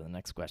 let me go to the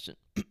next question,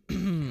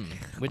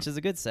 which is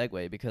a good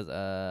segue because,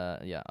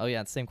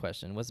 same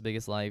question. What's the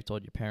biggest lie you've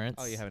told your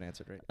parents? Oh, you haven't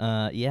answered,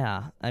 right?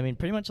 Yeah, I mean,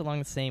 pretty much along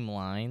the same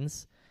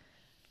lines.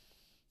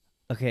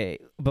 Okay,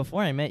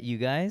 before I met you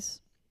guys,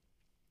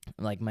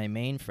 like, my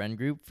main friend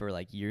group for,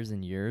 like, years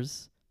and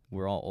years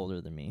were all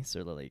older than me.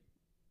 So,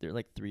 they're,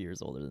 like, 3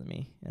 years older than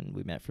me. And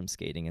we met from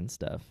skating and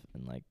stuff.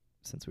 And, like,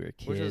 since we were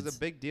kids. Which was a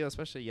big deal,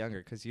 especially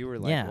younger, because you were,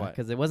 like, what?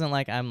 Because it wasn't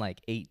like I'm, like,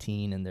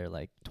 18 and they're,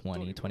 like,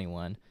 20,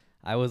 21.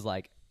 I was,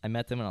 like, I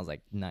met them when I was,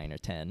 like, 9 or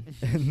 10.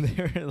 And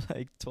they were,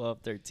 like,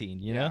 12,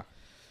 13, you know?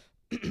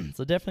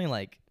 So, definitely,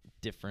 like,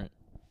 different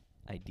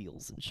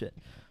ideals and shit.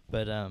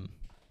 But,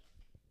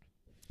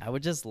 I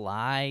would just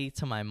lie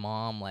to my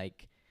mom,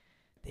 like,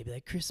 they'd be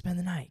like, Chris, spend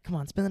the night. Come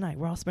on, spend the night.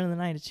 We're all spending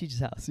the night at Cheech's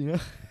house, you know?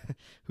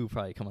 Who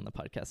probably come on the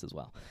podcast as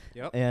well.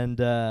 Yep. And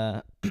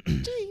that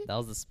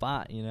was the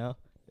spot, you know?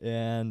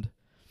 And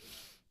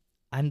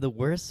I'm the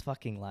worst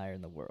fucking liar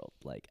in the world.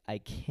 Like, I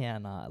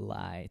cannot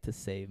lie to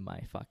save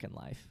my fucking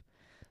life.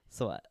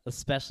 So,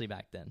 especially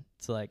back then.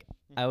 So, like,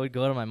 I would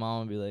go to my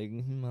mom and be like,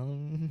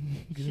 Mom,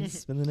 I'm gonna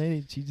spend the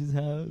night at Cheech's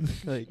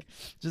house. Like,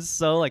 just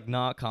so, like,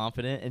 not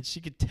confident. And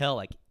she could tell,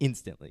 like,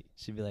 instantly.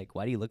 She'd be like,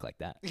 why do you look like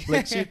that?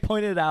 Like, she'd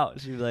point it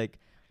out. She'd be like,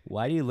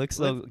 Why do you look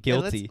so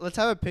guilty? Let's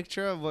have a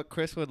picture of what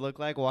Chris would look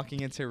like walking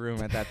into a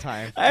room at that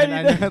time. I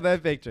know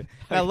that picture.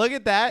 Now look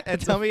at that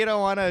and tell me you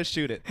don't want to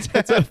shoot it.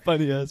 That's a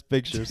funny ass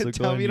picture. So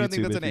tell me you don't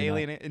think that's an an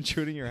alien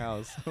intruding your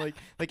house, like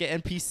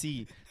an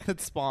NPC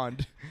that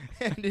spawned,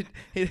 and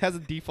it has a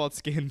default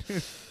skin.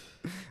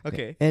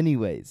 Okay.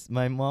 Anyways,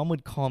 my mom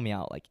would call me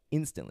out like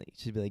instantly.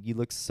 She'd be like, "You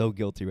look so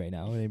guilty right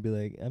now," and I'd be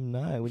like, "I'm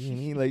not. What do you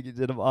mean? Like,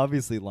 I'm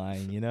obviously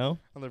lying, you know?"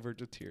 On the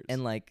verge of tears.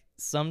 And like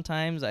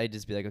sometimes I'd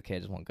just be like, "Okay, I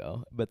just won't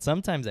go," but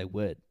sometimes I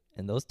would.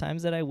 And those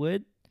times that I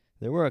would,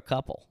 there were a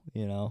couple,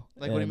 you know.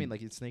 Like, what do you mean?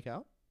 Like you'd sneak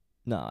out?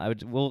 No, I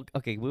would. Well,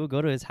 okay, we would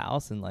go to his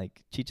house, and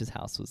like Cheech's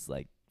house was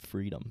like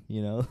freedom,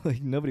 you know.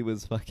 Like nobody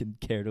was fucking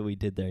cared what we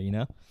did there, you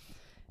know.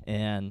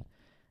 And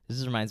this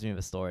just reminds me of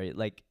a story.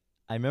 Like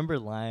I remember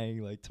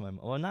lying, like to my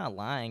well, not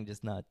lying,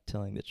 just not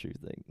telling the truth,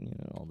 like you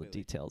know all the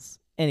details.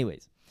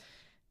 Anyways,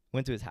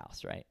 went to his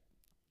house, right?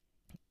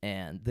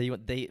 And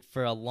they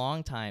for a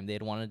long time they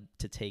had wanted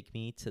to take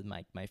me to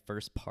my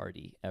first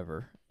party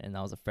ever, and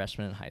I was a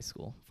freshman in high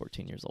school,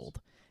 14 years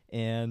old,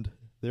 and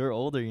they were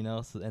older, you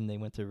know, so, and they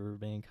went to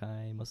Riverbank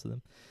High, most of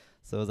them.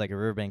 So it was like a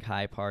Riverbank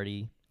High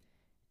party,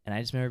 and I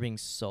just remember being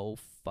so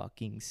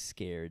fucking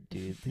scared,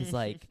 dude. He's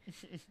like,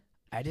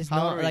 I just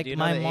know, like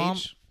my mom.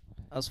 Age?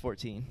 I was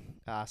 14.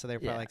 So they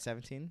were probably like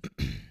 17?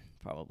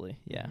 Probably,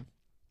 yeah. Mm-hmm.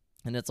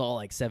 And it's all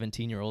like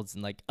 17-year-olds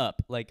and like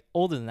up, like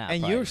older than that.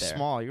 And you were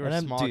small. You were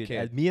a small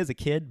kid. Me as a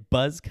kid,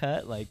 buzz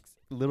cut, like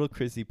little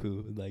Chrissy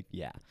Poo, like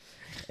yeah.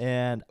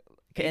 And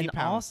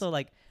also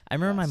like I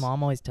remember my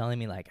mom always telling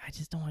me like, I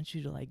just don't want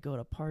you to like go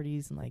to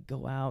parties and like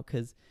go out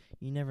because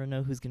you never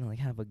know who's gonna like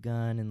have a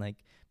gun and like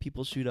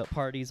people shoot up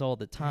parties all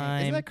the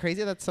time. Isn't that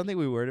crazy? That's something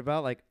we worried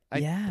about. Like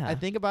I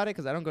think about it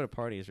because I don't go to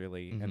parties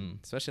really, and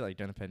especially like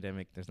during the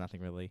pandemic, there's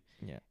nothing really.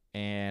 Yeah.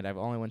 And I've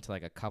only went to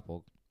like a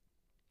couple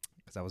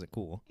because I wasn't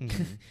cool.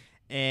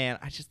 And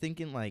I just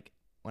thinking like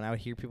when I would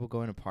hear people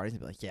going to parties and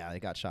be like, yeah, they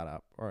got shot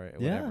up or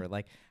whatever.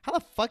 Like, how the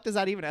fuck does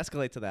that even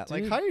escalate to that?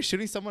 Dude. Like, how are you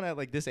shooting someone at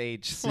like this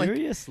age?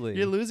 Seriously. Like,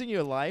 you're losing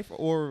your life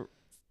or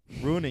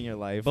ruining your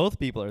life. Both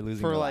people are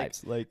losing their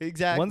lives. Like,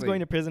 exactly. One's going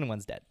to prison and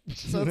one's dead.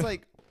 So it's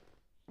like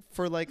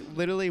for like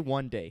literally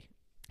one day.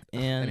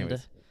 And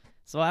anyways.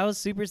 So I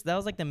was that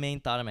was like the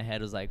main thought in my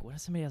head was like, what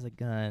if somebody has a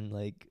gun?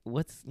 Like,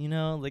 what's, you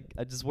know, like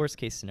just worst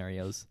case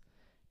scenarios.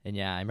 And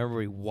yeah, I remember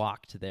we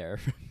walked there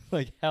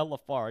like hella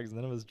far because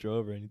none of us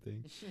drove or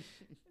anything.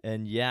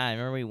 And yeah, I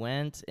remember we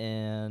went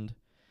and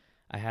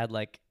I had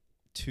like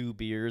 2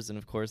 beers and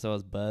of course I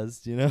was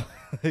buzzed, you know,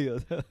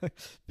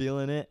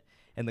 feeling it.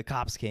 And the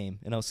cops came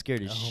and I was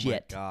scared as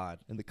shit. Oh my God.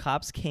 And the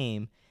cops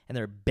came and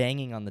they were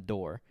banging on the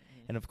door.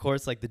 And of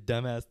course, like the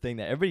dumbass thing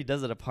that everybody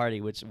does at a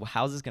party, which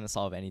how is this going to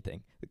solve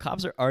anything? The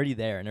cops are already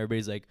there and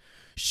everybody's like,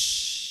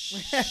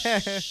 shh.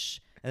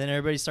 And then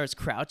everybody starts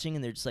crouching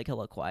and they're just like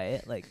hella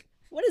quiet. Like,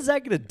 what is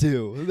that going to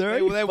do?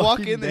 They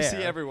walk in, they see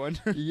everyone.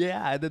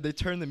 Yeah, and then they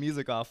turn the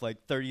music off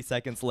like 30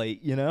 seconds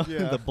late, you know?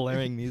 Yeah. The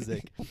blaring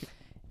music.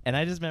 And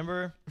I just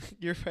remember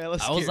I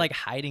was like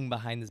hiding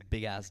behind this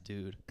big ass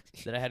dude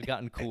that I had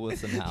gotten cool with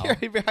somehow.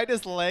 You're behind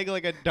his leg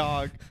like a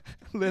dog.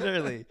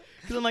 Literally.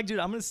 Because I'm like, dude,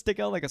 I'm going to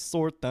stick out like a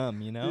sore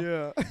thumb, you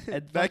know? Yeah.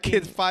 And that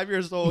kid's 5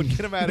 years old.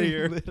 Get him out of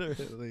here.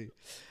 Literally.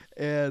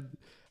 And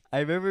I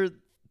remember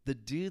the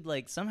dude,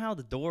 like, somehow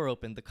the door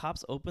opened. The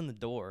cops opened the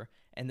door.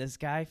 And this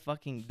guy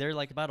they're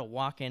like about to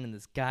walk in. And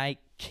this guy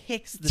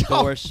kicks the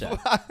door shut.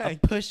 A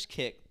push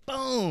kick.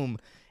 Boom.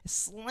 It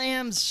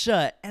slams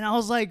shut. And I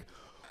was like,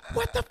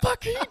 what the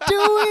fuck are you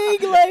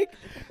doing? Like,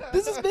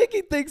 this is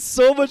making things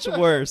so much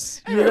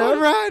worse. You know?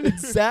 Run.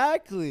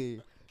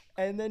 Exactly.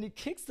 And then he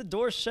kicks the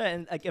door shut,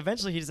 and like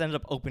eventually he just ended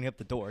up opening up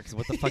the door because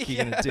what the fuck are you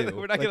gonna do?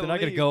 They're not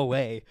gonna go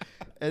away.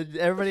 And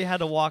everybody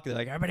had to walk. They're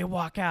like, everybody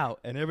walk out,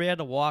 and everybody had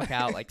to walk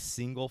out like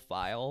single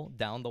file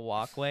down the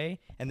walkway.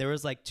 And there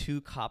was like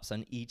 2 cops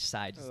on each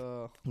side, just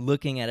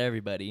looking at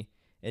everybody.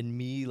 And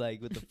me,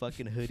 like, with the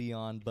fucking hoodie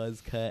on,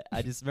 buzz cut.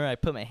 I just remember I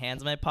put my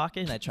hands in my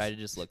pocket, and I tried to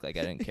just look like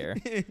I didn't care.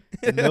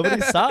 And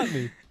nobody stopped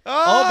me.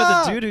 Oh,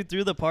 but the dude who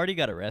threw the party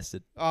got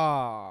arrested.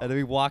 Oh. And then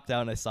we walked out,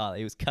 and I saw it.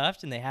 He was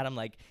cuffed, and they had him,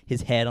 like,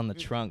 his head on the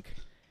trunk.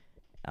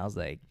 I was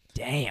like,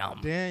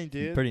 damn. Dang,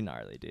 dude. Pretty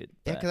gnarly, dude.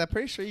 Yeah, because I'm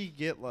pretty sure you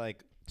get,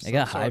 like... I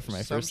got high for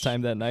my first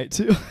time that night,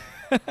 too.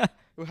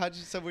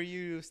 So were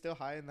you still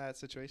high in that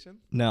situation?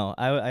 No,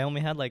 I only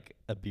had like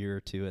a beer or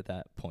 2 at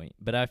that point,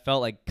 but I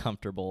felt like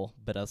comfortable,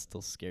 but I was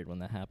still scared when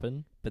that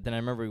happened. But then I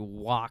remember we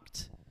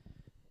walked.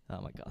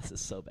 Oh my God, this is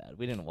so bad.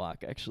 We didn't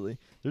walk, actually.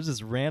 There's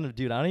this random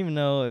dude. I don't even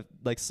know if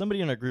like somebody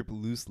in our group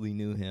loosely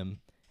knew him,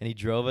 and he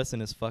drove us in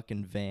his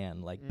fucking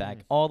van like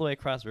back all the way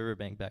across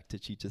Riverbank back to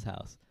Cheech's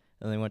house.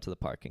 And then we went to the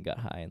park and got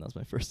high, and that was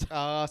my first time.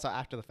 Oh, so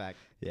after the fact.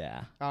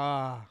 Yeah.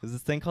 Ah. There's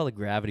this thing called a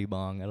gravity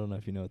bong. I don't know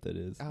if you know what that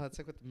is. Oh, it's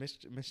like with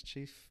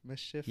mischief.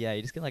 Yeah,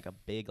 you just get like a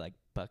big like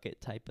bucket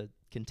type of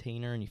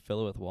container, and you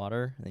fill it with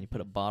water, and then you put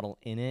a bottle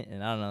in it.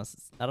 And I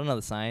don't know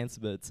the science,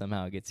 but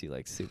somehow it gets you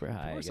like super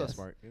high. We're so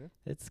smart, you know?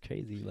 It's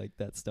crazy, like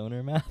that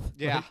stoner math.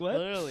 Yeah, like, what?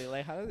 literally.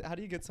 Like, how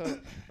do you get so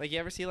like you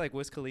ever see like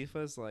Wiz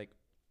Khalifa's like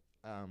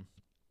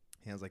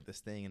he has like this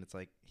thing, and it's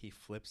like he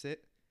flips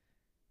it.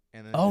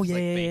 and then Oh, just, yeah,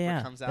 like yeah, vapor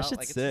yeah. comes That out. shit's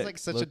Like it's sick. just, like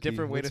such a Low-key.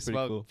 different way to Looks pretty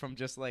smoke cool. from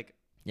just like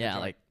Yeah,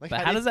 joint. like, Like, but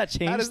how how do does that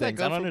change how does that things?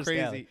 go I don't from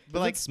understand. crazy? But But,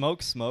 like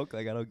like, smoke.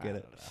 Like I don't I get don't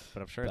it. know,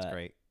 but I'm sure it's But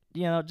great.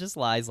 You know, just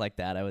lies like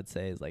that, I would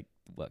say, is like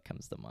what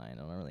comes to mind.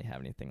 I don't really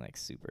have anything like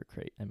super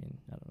crazy. I mean,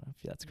 I don't know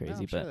if that's No,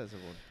 crazy, I'm sure but there's a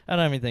one. I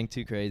don't have anything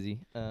too crazy.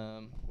 What's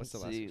the Let's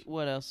last see. question?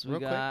 What else we Real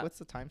quick, got? what's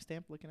the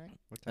timestamp looking at?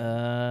 What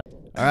time?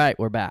 All right,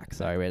 we're back.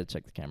 Sorry, we had to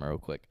check the camera real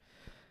quick,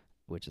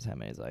 which is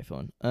Hamae's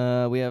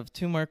iPhone. We have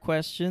 2 more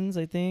questions,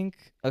 I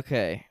think.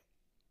 Okay.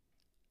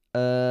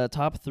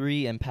 Top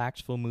 3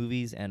 impactful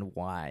movies and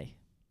why?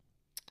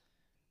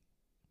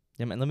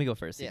 Yeah, man, let me go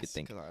first so you could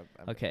think. 'Cause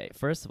I'm Okay,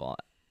 first of all,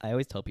 I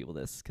always tell people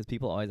this because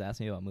people always ask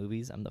me about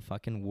movies. I'm the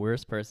fucking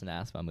worst person to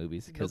ask about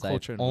movies No because I've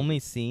culture in only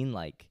movies. seen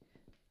like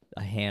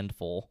a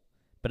handful.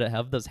 But I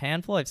have those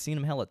handful, I've seen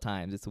them hella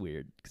times. It's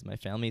weird because my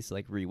family used to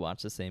like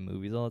rewatch the same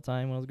movies all the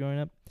time when I was growing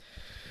up.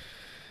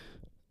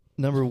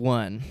 Number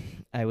 1,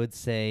 I would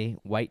say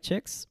White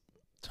Chicks.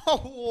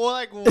 Oh,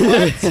 like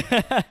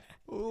what?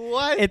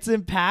 What? It's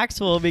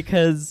impactful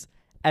because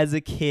as a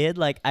kid,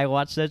 like I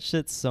watched that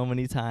shit so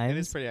many times. It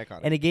is pretty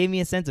iconic. And it gave me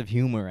a sense of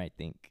humor, I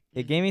think.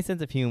 It Mhm. gave me a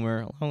sense of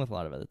humor along with a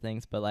lot of other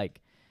things, but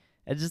like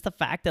it's just the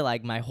fact that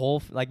like my whole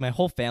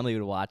family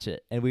would watch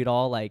it and we'd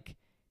all like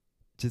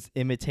just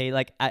imitate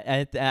like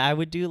I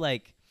would do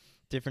like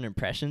different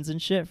impressions and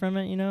shit from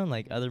it, you know, and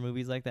like other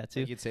movies like that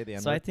too. Like you'd say the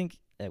N-word? So I think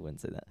I wouldn't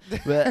say that.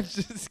 But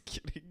just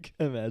kidding.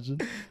 imagine.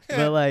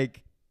 But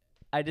like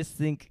I just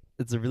think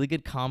it's a really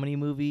good comedy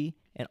movie,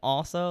 and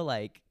also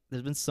like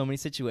there's been so many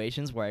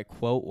situations where I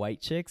quote White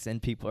Chicks and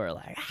people are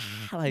like,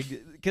 like,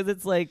 because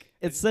it's like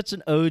it's such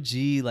an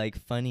OG like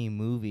funny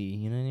movie.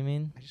 You know what I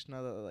mean? I just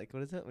know that, like,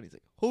 what is it when he's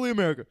like, "Holy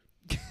America"?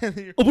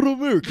 Open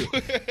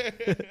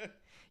America.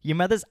 Your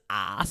mother's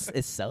ass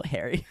is so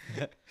hairy.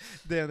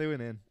 Damn, they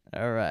went in.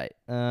 All right.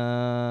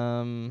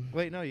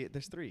 Wait, no,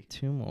 there's 3.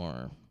 2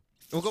 more.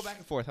 We'll go back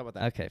and forth. How about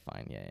that? Okay,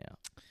 fine.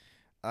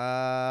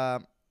 Yeah.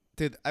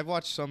 Dude, I've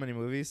watched so many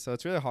movies, so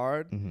it's really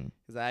hard Mm-hmm.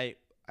 because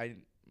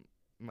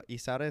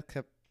Isada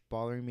kept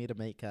bothering me to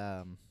make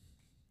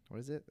what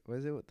is it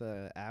with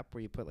the app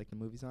where you put like the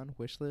movies on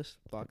wish list,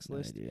 box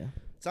list, Idea.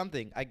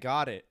 something. I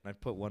got it. And I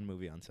put 1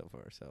 movie on so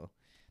far, so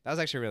that was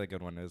actually a really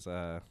good one. It was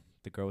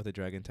The Girl with the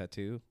Dragon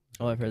Tattoo.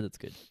 Oh, I've heard that's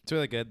good. It's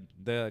really good.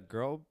 The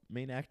girl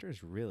main actor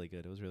is really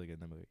good. It was really good in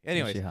the movie. Is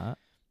Anyways, she hot?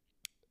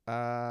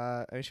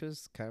 I mean, she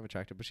was kind of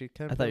attractive, but she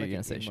kind I of thought played you were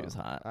like gonna an say she emo. was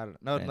hot. I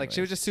don't know. Like she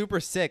was Anyways. just super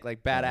sick,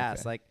 like badass.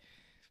 okay. Like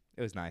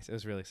it was nice. It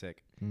was really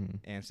sick Mm.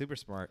 and super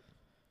smart.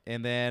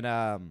 And then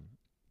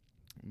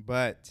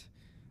but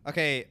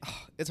okay,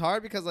 it's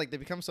hard because like they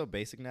become so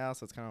basic now,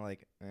 so it's kind of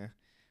like eh.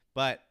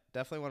 But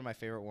definitely one of my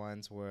favorite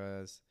ones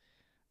was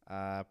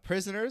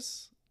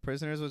Prisoners.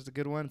 Prisoners was the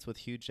good one. It's with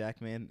Hugh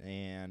Jackman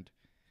and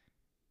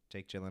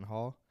Jake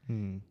Gyllenhaal.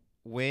 Mm.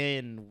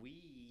 When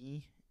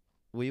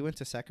we went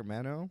to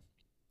Sacramento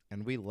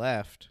and we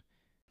left,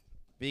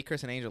 me,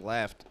 Chris, and Angel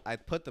left, I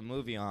put the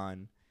movie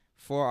on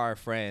for our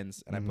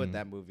friends, and I put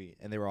that movie,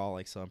 and they were all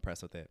like so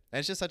impressed with it. And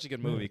it's just such a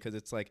good movie because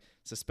it's like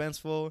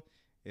suspenseful,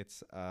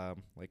 it's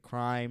like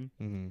crime,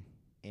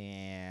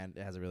 and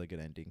it has a really good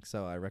ending.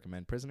 So I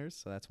recommend Prisoners.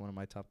 So that's one of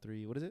my top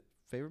 3. What is it?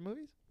 Favorite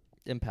movies?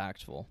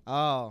 Impactful.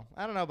 Oh,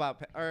 I don't know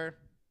about or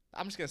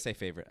I'm just gonna say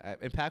favorite.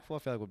 Impactful, I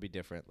feel like would be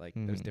different. Like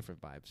there's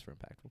different vibes for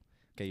impactful.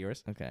 Okay,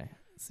 yours? Okay,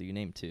 so you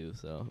named 2,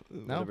 so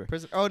No,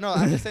 whatever. Oh no,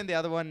 I'm just saying the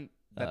other one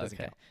that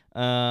doesn't okay.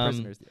 count.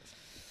 Prisoners, yes.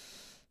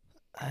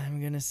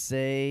 I'm gonna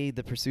say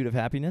The Pursuit of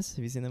Happiness.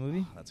 Have you seen the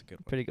movie? Oh, that's a good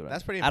one. Pretty good one.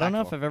 That's pretty impactful. I don't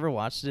know if I've ever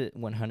watched it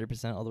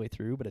 100% all the way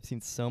through, but I've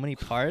seen so many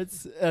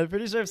parts. I'm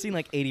pretty sure I've seen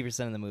like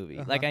 80% of the movie.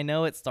 Like I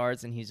know it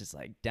starts and he's just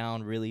like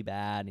down really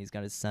bad, and he's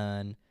got his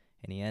son,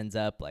 and he ends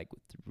up like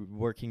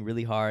working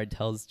really hard,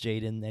 tells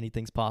Jaden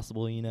anything's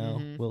possible, you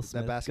know. Will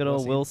Smith, good basketball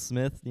old scene. Will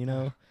Smith, you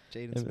know.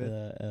 Jaden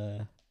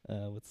Smith.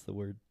 What's the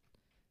word?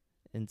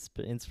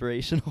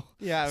 Inspirational.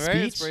 Yeah, very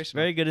Speech.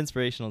 inspirational. Very good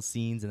inspirational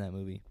scenes in that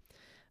movie.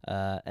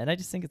 And I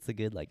just think it's a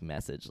good like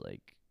message.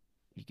 Like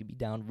you could be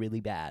down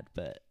really bad,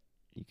 but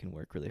you can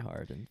work really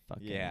hard and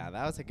fucking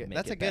That's a good make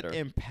it good better.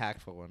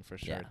 impactful one for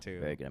sure Yeah, too.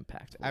 very good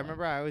impactful. I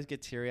remember I always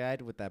get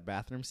teary-eyed with that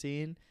bathroom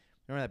scene.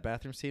 Remember that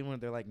bathroom scene when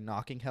they're like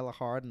knocking hella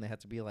hard and they have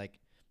to be like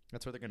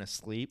that's where they're gonna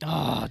sleep.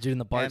 Oh, dude, in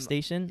the BART And-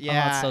 station.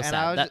 Yeah, oh, it's so and sad.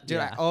 I was That- dude,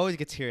 yeah. I always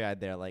get teary-eyed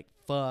there. Like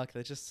fuck,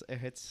 that just it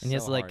hits. And he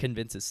has so to like hard.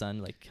 convince his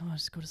son, like, "Come on,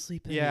 just go to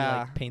sleep." And Yeah, he,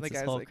 like paints the this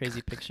guy's whole like,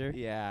 crazy picture.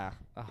 Yeah.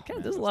 Oh, Kind of,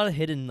 man, there's a that's- lot of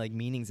hidden like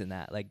meanings in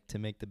that, like to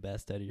make the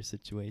best out of your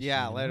situation.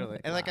 Yeah, you know? literally.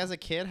 And like wow. as a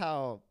kid, I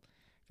feel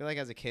like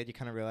as a kid you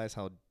kind of realize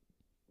how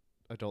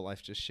adult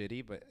life's just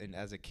shitty, but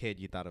as a kid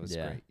you thought it was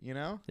Yeah. great, you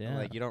know? Yeah.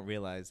 Like you don't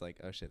realize like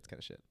oh shit, it's kind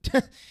of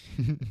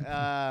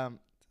shit.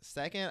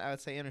 Second, I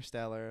would say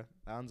Interstellar.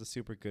 That one's a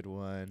super good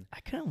one. I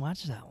couldn't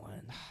watch that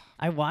one.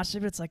 I watched it,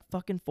 but it's like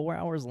fucking 4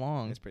 hours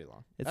long. It's pretty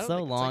long. I It's don't so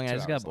think long. like I 2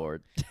 just hours got long.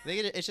 bored. I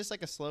think it's just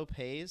like a slow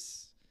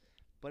pace,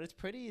 but it's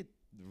pretty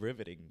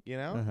riveting, you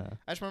know? Uh-huh.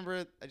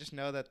 I just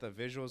know that the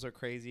visuals are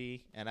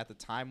crazy, and at the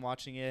time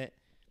watching it,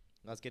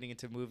 I was getting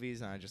into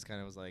movies, and I just kind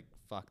of was like,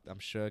 fuck, I'm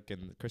shook,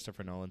 and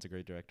Christopher Nolan's a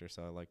great director,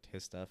 so I liked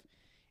his stuff.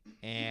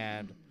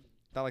 And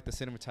Thought like the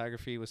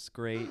cinematography was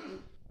great.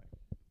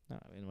 No,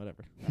 I mean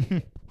whatever.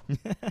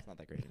 It's not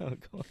that great. Oh,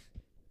 cool.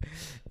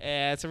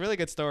 And it's a really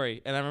good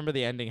story. And I remember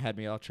the ending had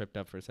me all tripped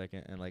up for a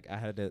second. And like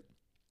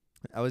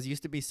I was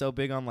used to be so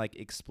big on like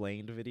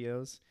explained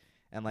videos.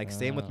 And like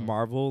same with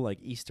Marvel, like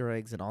Easter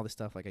eggs and all this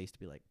stuff. Like I used to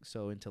be like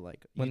so into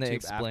like when YouTube they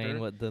explain after.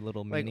 what the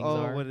little Like, meanings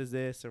oh, are. what is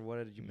this or what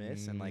did you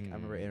miss? And like I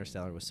remember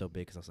Interstellar was so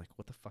big because I was like,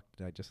 what the fuck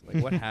did I just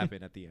like? What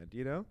happened at the end?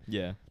 You know?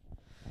 Yeah.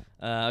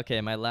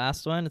 Okay, my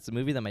last one. It's a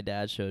movie that my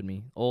dad showed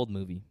me. Old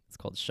movie. It's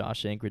called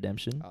Shawshank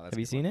Redemption. Oh, Have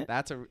you seen it?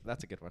 That's a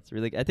good one. It's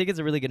really. I think it's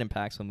a really good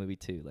impactful movie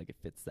too. Like it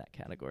fits that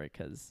category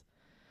because.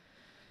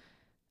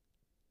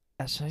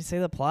 Should I say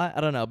the plot?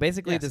 I don't know.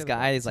 Basically, this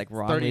guy is like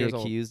wrongly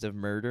accused of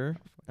murder.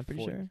 I'm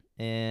pretty sure.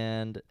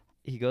 And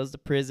he goes to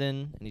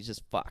prison and he's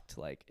just fucked.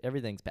 Like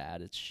everything's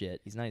bad. It's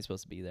shit. He's not even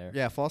supposed to be there.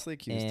 Yeah, falsely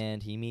accused.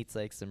 And he meets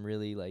like some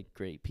really like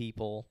great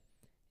people,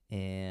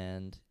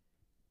 and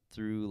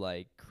through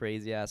like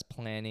crazy ass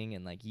planning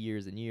and like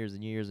years and years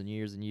and years and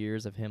years and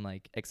years of him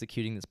like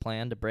executing this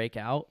plan to break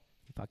out,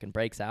 he fucking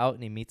breaks out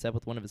and he meets up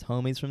with one of his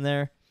homies from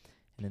there.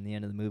 And in the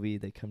end of the movie,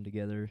 they come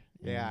together.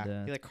 Yeah,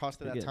 and, he like crossed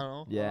through that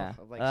tunnel. Yeah,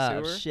 of, like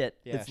sewer. Shit.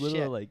 Yeah, it's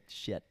literally like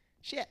shit.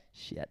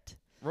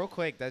 Real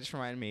quick, that just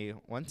reminded me.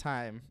 One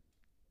time,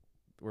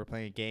 we were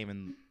playing a game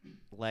and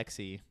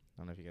Lexi, I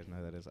don't know if you guys know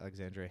who that is,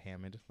 Alexandria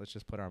Hammond. Let's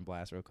just put her on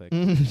blast real quick.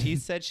 She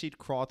said she'd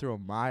crawl through a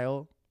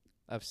mile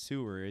of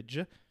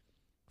sewerage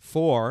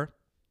for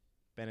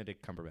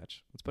Benedict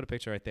Cumberbatch. Let's put a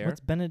picture right there. What's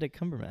Benedict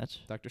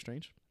Cumberbatch? Doctor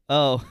Strange.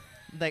 Oh.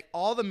 Like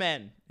all the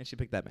men, and she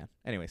picked that man.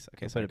 Anyways,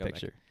 okay, so put a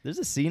picture. There's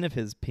a scene of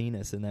his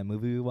penis in that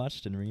movie we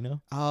watched in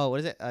Reno. Oh, what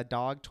is it? A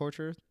dog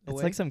torture?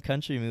 It's like some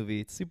country movie.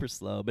 It's super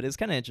slow, but it's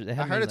kind of interesting.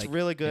 I heard it's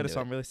really good, so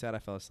I'm really sad I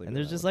fell asleep. And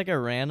there's just like a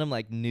random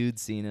like nude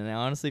scene, and I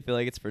honestly feel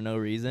like it's for no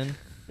reason.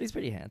 But he's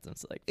pretty handsome,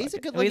 so like he's a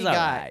good-looking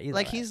guy.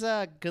 He's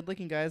a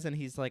good-looking guy, and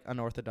he's like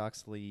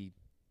unorthodoxly.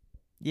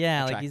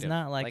 Yeah, attractive. like he's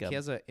not like he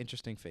has an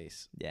interesting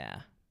face. Yeah,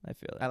 I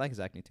feel it. I like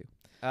his acting too.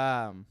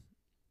 Why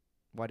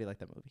do you like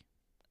that movie?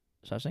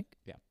 Shawshank?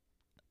 Yeah.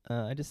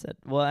 I just said.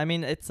 Well, I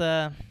mean, it's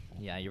yeah,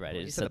 you're right.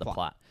 I just said the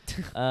plot.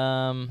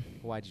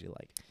 Why did you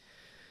like it?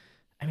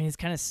 I mean, it's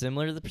kind of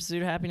similar to The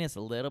Pursuit of Happiness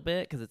a little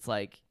bit because it's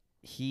like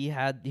he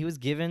was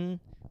given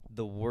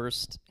the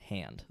worst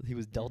hand. He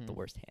was dealt the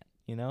worst hand.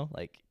 You know,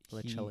 like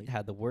he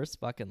had the worst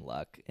fucking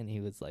luck, and he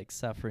was like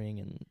suffering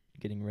and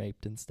getting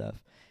raped and stuff.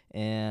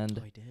 And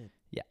he did.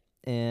 Yeah,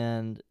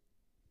 and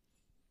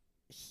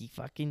he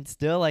fucking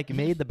still like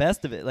made the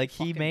best of it. Like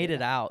he made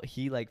it out.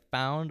 He like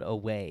found a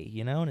way,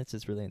 you know, and it's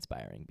just really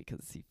inspiring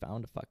because he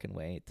found a fucking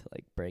way to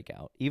like break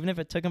out, even if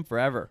it took him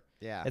forever.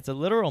 Yeah, it's a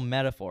literal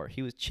metaphor.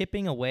 He was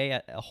chipping away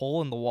at a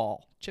hole in the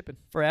wall, chipping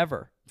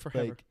forever.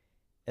 Like,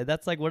 and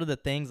that's like one of the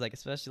things, like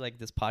especially like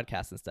this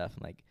podcast and stuff.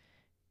 And like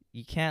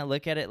you can't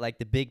look at it like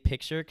the big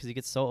picture because you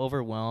get so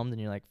overwhelmed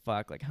and you're like,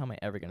 fuck, like how am I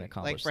ever gonna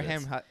accomplish like for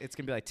this? him, it's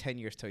gonna be like 10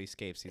 years till he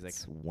escapes. He's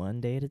it's like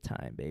one day at a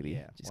time, baby.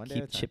 Yeah, just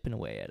keep chipping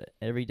away at it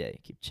every day.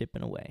 Keep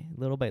chipping away,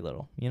 little by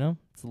little. You know,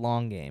 it's a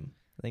long game.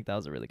 I think that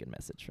was a really good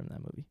message from that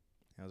movie.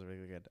 That was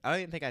really good. I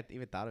don't even think I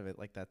even thought of it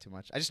like that too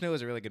much. I just knew it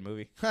was a really good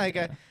movie. Like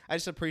I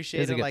just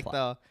appreciated like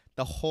the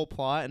whole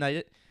plot, and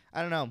I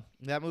don't know,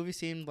 that movie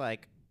seemed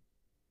like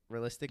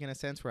realistic in a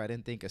sense where I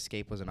didn't think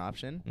escape was an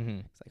option.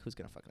 It's like, who's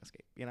gonna fucking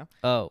escape, you know?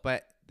 Oh,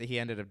 but he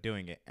ended up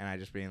doing it, and I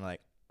just being like,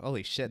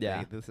 holy shit,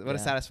 yeah, what a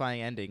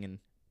satisfying ending.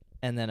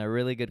 And then a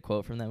really good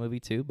quote from that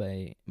movie too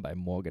by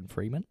Morgan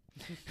Freeman.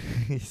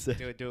 He said,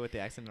 do it with the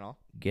accent and all.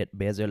 Get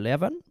busy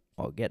living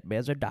or get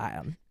busy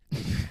dying.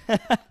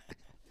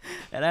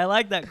 And I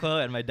like that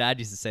quote, and my dad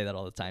used to say that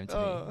all the time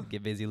to me.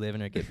 Get busy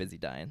living or get busy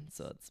dying.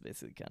 So it's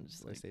basically kind of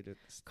just like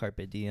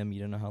carpe diem. You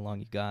don't know how long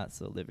you got,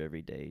 so live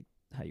every day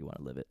how you want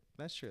to live it.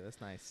 That's true. That's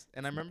nice.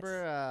 And I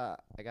remember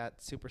I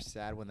got super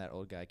sad when that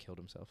old guy killed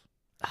himself.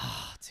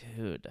 Oh,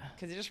 dude.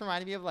 Because it just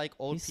reminded me of like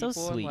old He's people.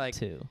 So sweet and, like,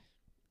 too.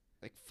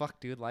 Like, fuck,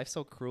 dude, life's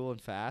so cruel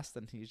and fast.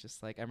 And he's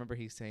just like, I remember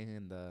he's saying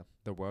in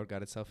the world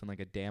got itself in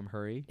like a damn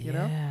hurry, you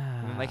know?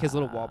 And then, like his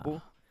little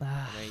wobble. And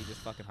then he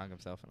just fucking hung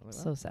himself. And like,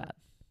 so sad.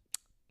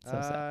 So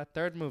sad.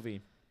 Third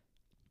movie.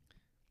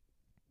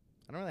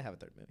 I don't really have a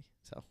third movie,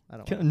 so I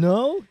don't.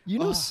 No, you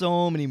know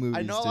so many movies.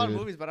 I know a lot of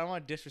movies, but I don't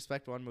want to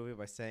disrespect one movie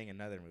by saying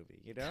another movie.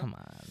 You know? Come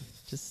on,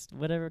 just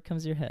whatever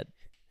comes to your head.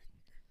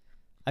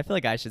 I feel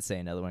like I should say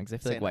another one because I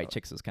feel like White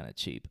Chicks was kind of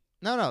cheap.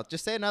 No,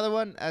 just say another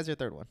one as your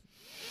third one.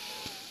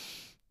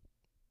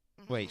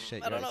 Wait,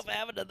 shit. I don't know if I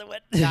have another one.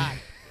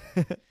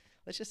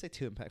 Let's just say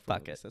 2 impactful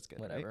Fuck movies. it. That's good.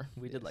 Whatever. Right?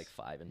 We did like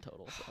 5 in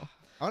total. So.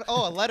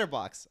 A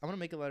letterbox. I'm gonna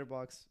make a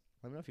letterbox.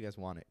 Let me know if you guys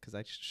want it, because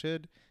I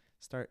should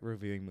start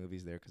reviewing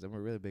movies there, because I'm a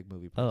really big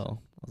movie person. Oh,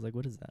 I was like,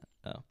 what is that?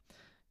 Oh,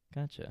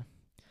 gotcha.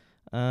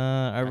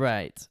 All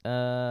right.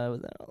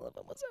 Was that all of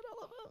them?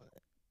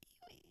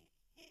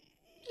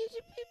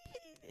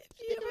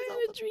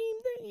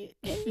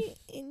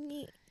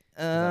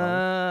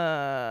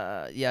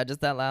 Yeah,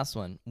 just that last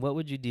one. What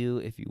would you do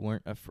if you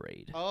weren't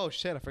afraid? Oh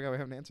shit, I forgot we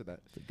haven't answered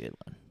that. It's a good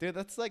one, dude.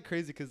 That's like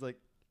crazy, because like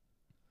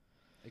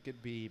It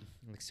could be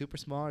like super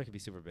small, or it could be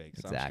super big.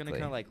 So I'm just gonna Exactly.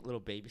 kind of like little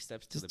baby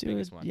steps to Just the do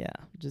biggest it. one. Yeah.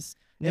 Just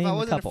If name I a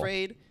wasn't couple.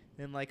 afraid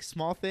in like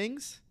small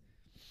things,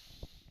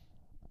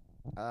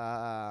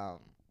 I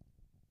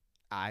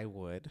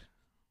would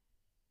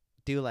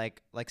do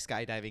like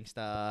skydiving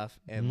stuff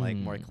and like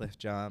more cliff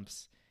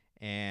jumps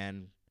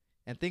and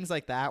things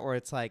like that, where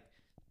it's like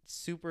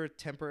super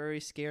temporary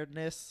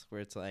scaredness,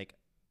 where it's like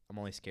I'm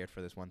only scared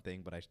for this one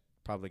thing, but I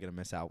probably gonna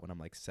miss out when I'm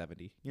like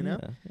 70. You know?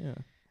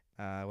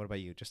 Yeah. What about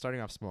you? Just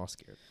starting off small,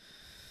 scared.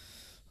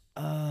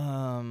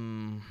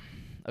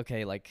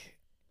 Okay, like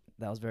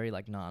that was very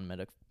like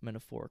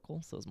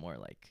non-metaphorical, so it's more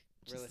like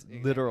just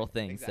Exactly. literal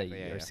things Exactly, that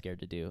yeah, you're yeah. scared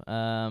to do.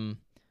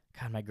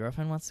 God, my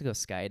girlfriend wants to go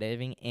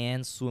skydiving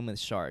and swim with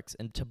sharks,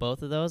 and to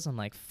both of those, I'm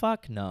like,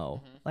 fuck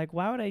no. Mhm. Like,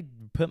 why would I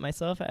put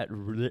myself at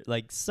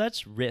like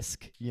such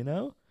risk?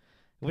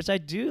 Which I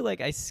do.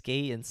 Like, I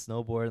skate and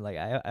snowboard. Like,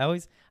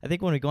 I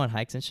think when we go on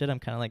hikes and shit, I'm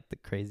kind of like the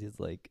craziest.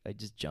 Like, I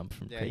just jump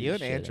from Yeah, crazy you and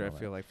shit Andrew, I all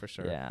feel that. like for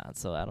sure. Yeah,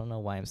 so I don't know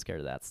why I'm scared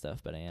of that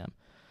stuff, but I am.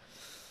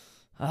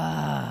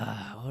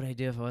 What would I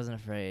do if I wasn't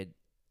afraid?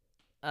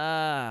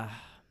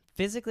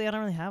 Physically, I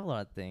don't really have a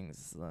lot of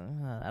things.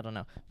 I don't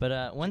know.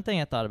 But one thing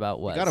I thought about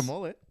was... You got a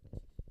mullet,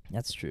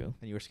 That's true.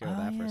 and you were scared of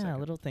that for a Yeah, second.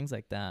 little things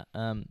like that.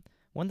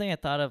 One thing I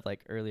thought of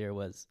like earlier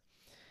was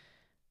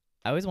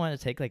I always wanted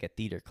to take like a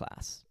theater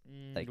class.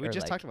 Like, we or,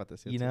 just like, talked about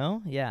this. You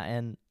know? Yeah,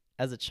 and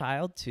as a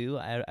child too,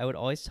 I would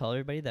always tell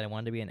everybody that I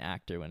wanted to be an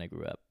actor when I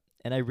grew up.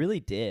 And I really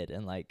did.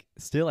 And like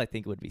still I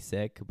think it would be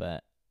sick,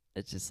 but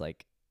it's just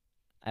like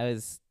I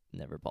was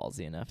never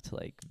ballsy enough to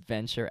like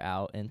venture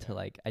out into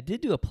like I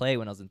did do a play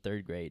when I was in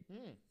 3rd grade.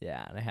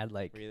 Yeah, and I had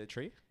like Were you the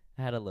tree?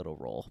 I had a little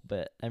role,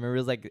 but I remember it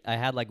was like I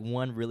had like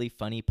one really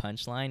funny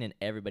punchline and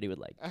everybody would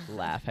like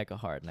laugh hecka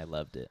hard and I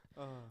loved it.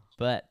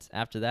 But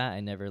after that I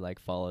never like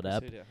followed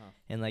up. It, huh?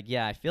 And like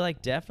yeah, I feel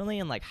like definitely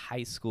in like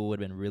high school would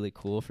have been really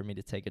cool for me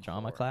to take a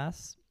drama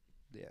class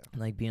Yeah.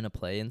 and like be in a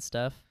play and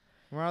stuff.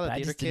 We're all the But I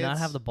theater just kids. did not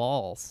have the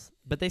balls.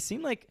 But they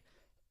seem like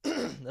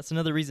that's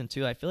another reason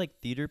too. I feel like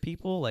theater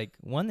people, like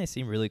one, they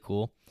seem really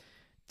cool.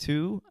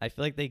 2, I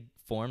feel like they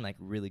form like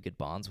really good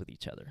bonds with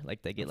each other.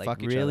 Like they get like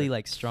Fuck each really other.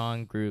 like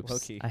strong groups.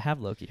 Low-key. I have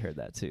low-key heard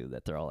that too,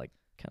 that they're all like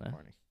kind of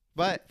Horny.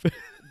 But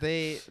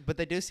they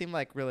do seem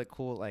like really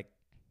cool, like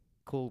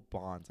cool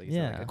bonds. Like you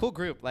said, like Yeah. a cool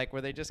group, like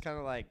where they just kind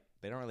of like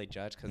they don't really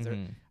judge because they're.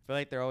 Mhm. I feel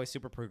like they're always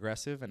super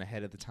progressive and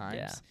ahead of the times.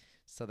 Yeah.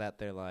 So that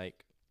they're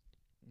like,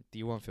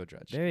 you won't feel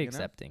judged. Very you know?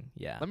 accepting.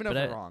 Yeah. Let me know but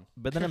if I'm wrong.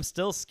 But then I'm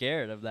still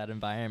scared of that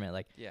environment.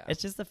 Like Yeah.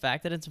 it's just the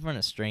fact that it's in front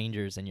of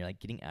strangers and you're like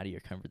getting out of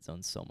your comfort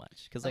zone so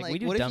much. Because And, like we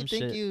do what dumb if you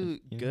think shit. you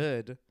know?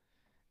 good,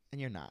 and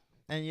you're not,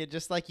 and you're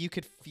just like you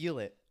could feel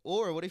it.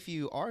 Or what if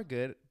you are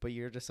good, but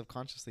you're just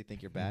subconsciously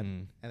think you're bad,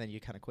 Mhm. and then you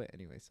kind of quit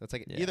anyway? So it's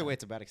like Yeah. either way,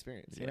 it's a bad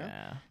experience. You know.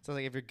 Yeah. So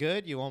like if you're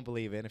good, you won't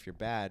believe it. If you're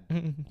bad,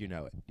 you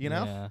know it. You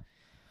know.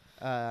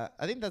 Yeah.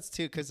 I think that's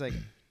too, cause like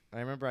I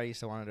remember I used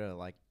to want to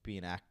like be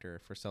an actor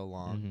for so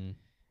long, Mhm.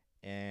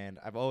 and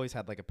I've always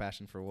had like a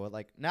passion for what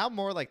like now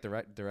more like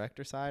the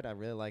director side. I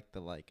really like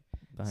the like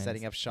Behind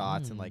setting up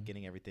shots and like Mm.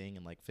 getting everything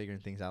and like figuring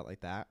things out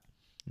like that,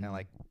 Mhm. and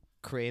like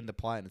creating the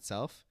plot in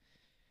itself.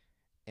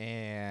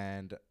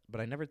 But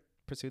I never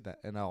pursued that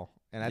at all.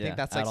 And I Yeah, think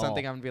that's like at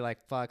something all. I'm gonna be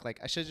like, fuck, like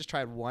I should just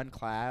tried one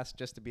class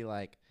just to be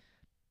like,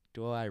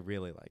 do I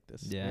really like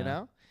this? Yeah. You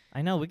know?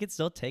 I know we could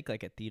still take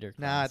like a theater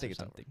class. Nah, I think or it's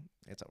over. something.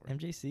 It's over.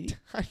 MJC.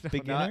 I don't know.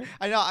 Beginner?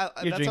 I know.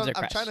 Your That's dreams what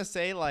are I'm trying to crushed.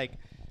 say. Like,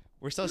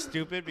 we're so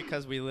stupid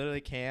because we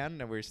literally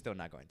can, and we're still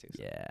not going to.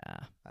 So Yeah.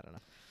 I don't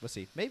know. We'll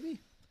see.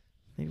 Maybe.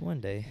 Maybe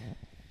one day.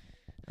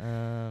 Do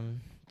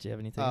you have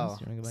anything Oh,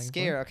 else you want to go back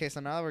scare. Okay, so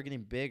now that we're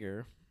getting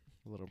bigger,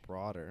 a little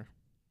broader,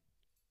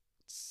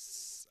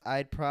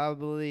 I'd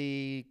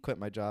probably quit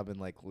my job and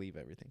like leave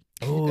everything.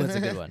 Oh, that's a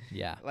good one.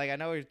 Yeah. Like I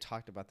know we've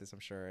talked about this, I'm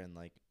sure, and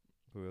like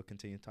we will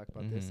continue to talk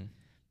about this. Mhm.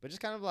 But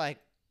just kind of like,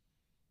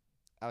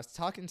 I was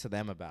talking to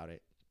them about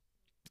it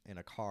in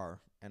a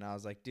car, and I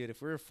was like, dude,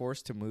 if we were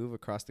forced to move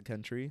across the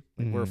country,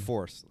 like we're Mhm.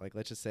 forced. Like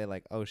let's just say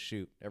like, oh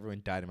shoot,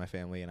 everyone died in my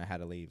family, and I had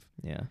to leave,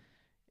 Yeah.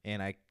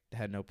 and I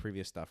had no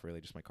previous stuff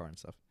really, just my car and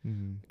stuff.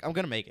 Mm-hmm. I'm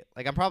gonna make it.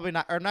 Like I'm probably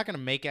not, or not gonna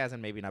make it as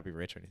in maybe not be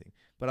rich or anything.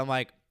 But I'm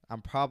like,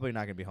 I'm probably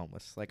not gonna be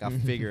homeless. Like I'll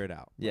figure it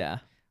out. Yeah.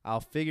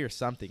 I'll figure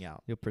something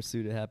out. You'll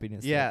pursue the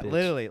happiness. Yeah, that bitch.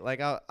 literally. Like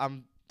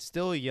I'm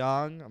still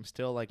young. I'm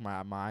still like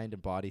my mind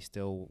and body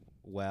still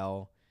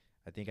well.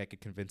 I think I could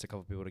convince a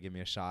couple people to give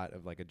me a shot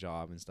of like a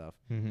job and stuff.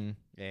 Mm-hmm.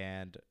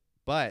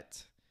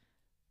 But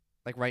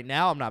like right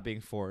now I'm not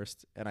being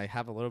forced, and I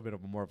have a little bit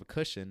of more of a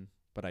cushion,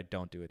 but I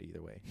don't do it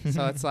either way.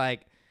 So it's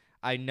like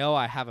I know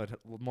I have a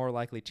more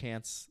likely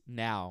chance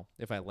now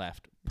if I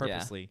left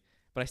purposely,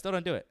 but I still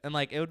don't do it. And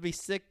like it would be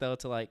sick though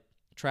to like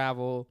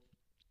travel.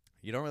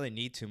 You don't really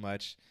need too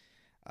much,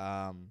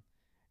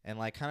 and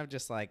like kind of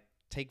just like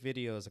take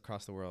videos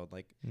across the world.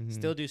 Like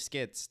still do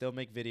skits, still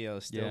make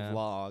videos, still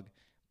vlog,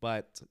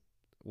 but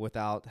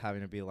without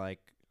having to be like,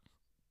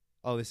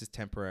 oh, this is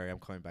temporary, I'm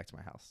coming back to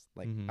my house.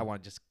 Like I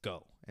want to just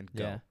go and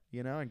go,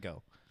 you know, and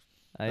go.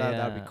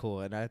 That would be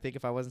cool. And I think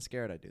if I wasn't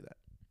scared, I'd do that.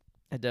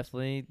 I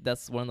definitely,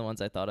 that's one of the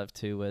ones I thought of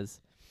too was,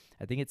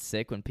 I think it's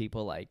sick when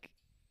people like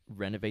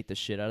renovate the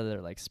shit out of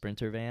their like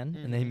Sprinter van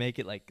and they make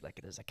it like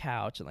there's a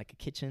couch and like a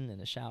kitchen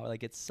and a shower.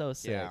 Like it's so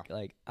sick. Yeah.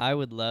 Like I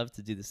would love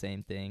to do the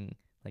same thing.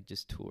 Like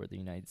just tour the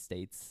United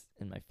States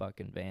in my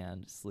fucking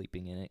van,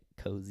 sleeping in it,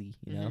 cozy,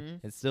 you know,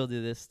 and still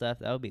do this stuff.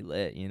 That would be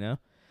lit, you know.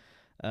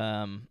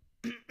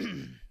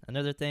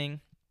 Another thing,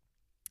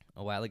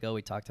 a while ago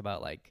we talked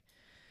about like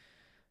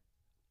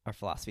our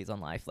philosophies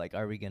on life. Like,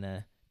 are we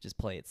gonna just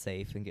play it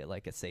safe and get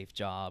like a safe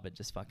job and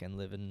just fucking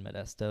live in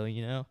Modesto,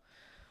 you know,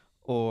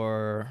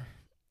 or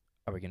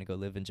are we gonna go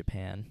live in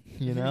Japan,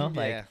 you know?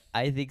 Like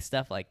I think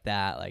stuff like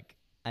that, like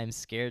I'm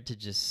scared to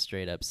just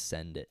straight up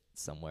send it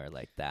somewhere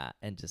like that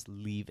and just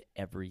leave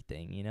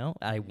everything, you know?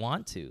 I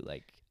want to.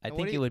 Like, I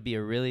think it would be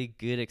a really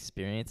good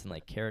experience and,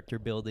 like, character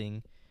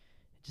building.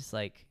 Just,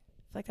 like,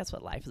 I feel like that's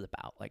what life is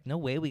about. Like, no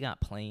way we got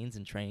planes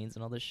and trains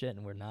and all this shit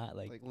and we're not,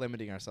 like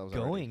limiting ourselves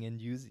going already.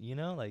 and using, you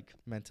know, like.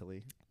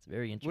 Mentally. It's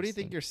very interesting. What do you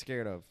think you're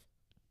scared of?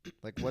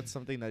 Like, what's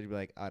something that you'd be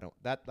like,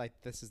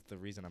 this is the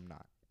reason I'm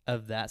not.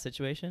 Of that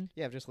situation?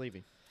 Yeah, of just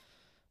leaving.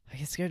 I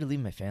get scared to leave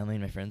my family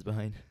and my friends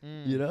behind,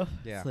 you know?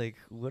 Yeah. It's like,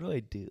 what do I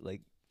do? Like,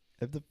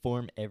 I have to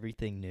form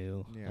everything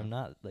new. Yeah. I'm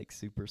not, like,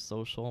 super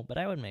social, but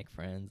I would make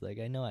friends. Like,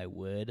 I know I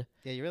would.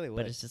 Yeah, you really would.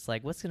 But it's just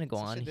like, what's going to go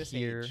on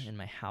here in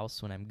my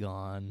house when I'm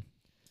gone?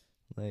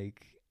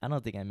 Like, I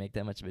don't think I make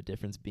that much of a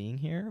difference being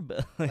here,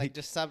 but, like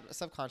just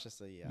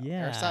subconsciously, yeah.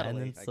 Yeah, or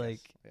subtly, and it's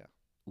like,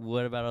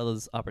 what about all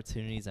those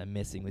opportunities I'm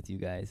missing with you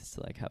guys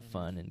to, like, have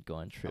fun and go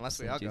on trips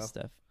and do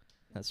stuff?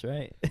 That's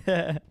right.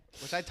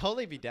 Which I'd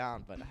totally be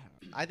down, but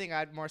I think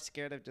I'd more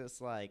scared of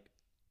just like,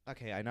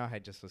 okay, I know I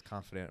just was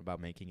confident about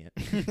making it.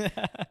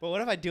 But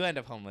what if I do end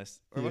up homeless?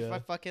 Or what if I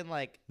fucking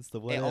like,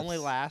 it only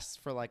lasts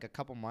for like a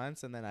couple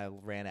months and then I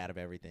ran out of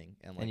everything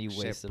and like you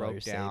shit broke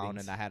down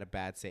savings. And I had a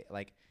bad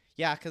like,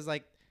 yeah, because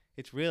like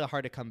it's really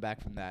hard to come back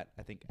from that,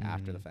 I think,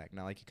 after the fact.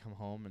 Now, like you come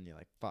home and you're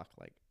like, fuck,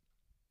 like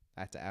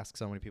I have to ask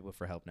so many people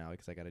for help now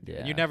because I got to do it.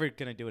 And you're never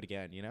going to do it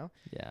again, you know?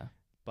 Yeah.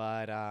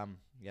 But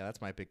yeah,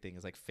 that's my big thing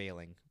is like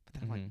failing. But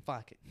then I'm like,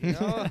 fuck it, you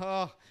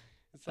know?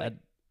 It's like,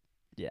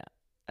 yeah,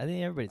 I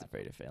think everybody's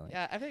afraid of failing.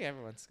 Yeah, I think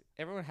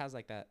everyone has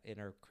like that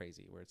inner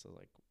crazy where it's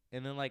like,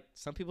 and then like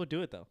some people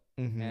do it though,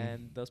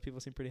 and those people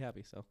seem pretty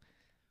happy. So,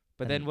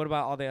 but then what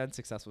about all the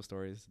unsuccessful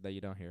stories that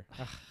you don't hear?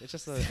 It's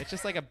just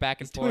like a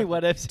back and forth.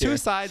 What ifs two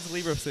sides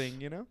Libra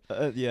thing, you know?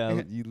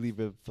 Yeah, you leave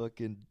a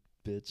fucking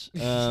bitch.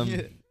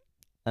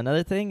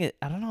 Another thing,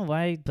 I don't know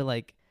why, but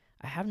like.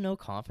 I have no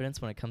confidence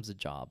when it comes to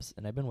jobs,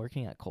 and I've been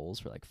working at Kohl's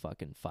for like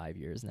fucking 5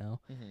 years now,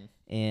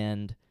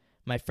 and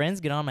my friends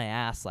get on my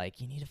ass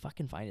like, you need to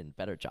fucking find a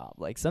better job,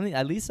 like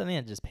at least something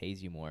that just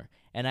pays you more.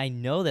 And I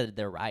know that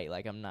they're right.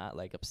 Like I'm not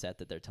like upset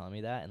that they're telling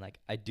me that, and like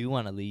I do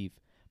want to leave,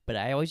 but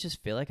I always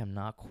just feel like I'm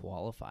not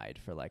qualified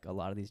for like a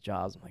lot of these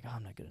jobs. I'm like, oh,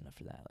 I'm not good enough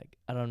for that. Like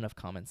I don't have enough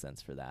common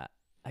sense for that.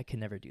 I can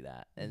never do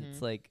that, and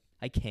it's like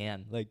I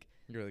can like.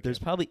 There's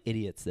probably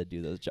idiots that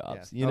do those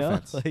jobs, you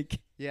know? Like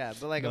yeah,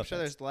 but like I'm sure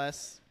there's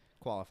less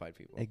qualified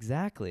people.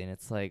 Exactly, and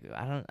it's like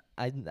I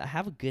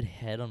have a good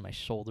head on my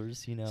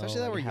shoulders, you know.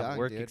 Especially that we're young,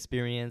 work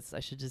experience. I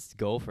should just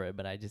go for it,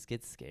 but I just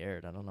get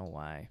scared. I don't know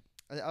why.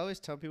 I always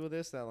tell people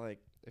this, that like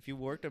if you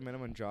worked a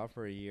minimum job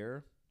for a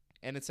year,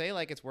 and it's say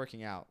like it's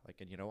working out,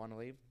 like and you don't want to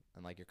leave,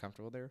 and like you're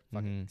comfortable there,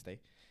 fucking stay.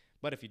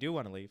 But if you do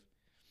want to leave,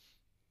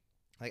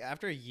 like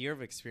after a year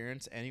of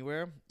experience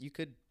anywhere, you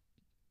could,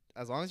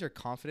 as long as you're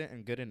confident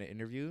and good in an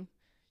interview,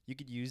 you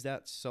could use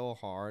that so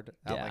hard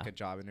at like a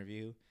job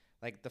interview.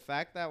 Like the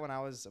fact that when I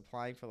was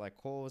applying for like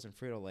Kohl's and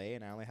Frito-Lay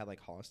and I only had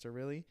like Hollister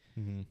really,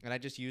 and I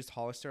just used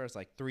Hollister as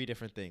like 3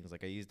 different things.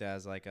 Like I used it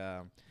as like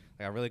I'm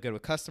really good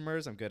with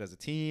customers. I'm good as a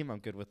team. I'm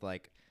good with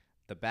like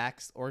the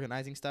backs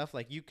organizing stuff.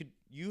 Like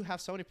you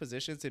have so many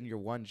positions in your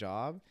one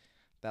job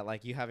that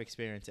like you have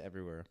experience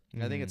everywhere.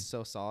 And I think it's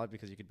so solid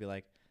because you could be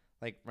like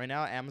right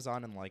now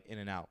Amazon and like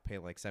In-N-Out pay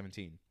like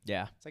 17.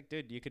 Yeah. It's like,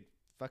 dude, you could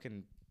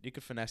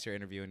finesse your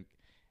interview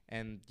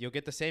and you'll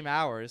get the same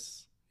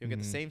hours. You'll get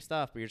the same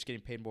stuff, but you're just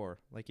getting paid more.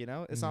 Like, you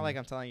know, it's not like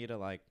I'm telling you to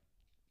like,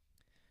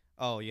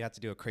 oh, you have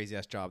to do a crazy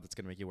ass job that's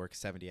going to make you work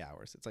 70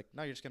 hours. It's like,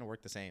 no, you're just going to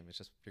work the same. It's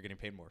just you're getting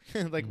paid more.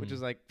 Like, which is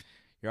like,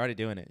 you're already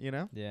doing it, you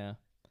know? Yeah.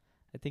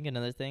 I think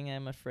another thing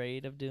I'm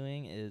afraid of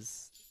doing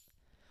is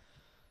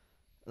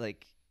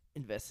like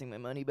investing my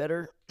money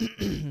better.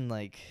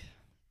 Like,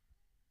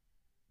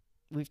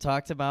 we've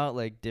talked about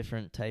like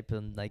different type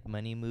of like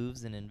money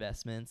moves and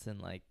investments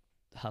and like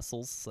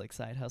hustles, like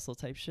side hustle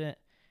type shit.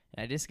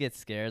 And I just get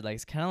scared. Like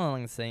it's kind of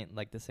along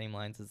the same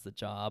lines as the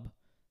job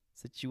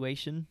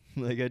situation.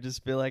 Like I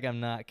just feel like I'm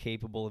not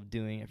capable of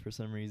doing it for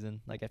some reason.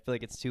 Like I feel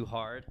like it's too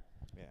hard.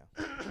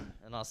 Yeah.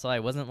 And also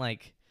I wasn't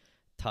like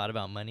taught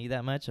about money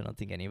that much. I don't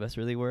think any of us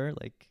really were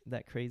like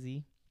that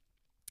crazy.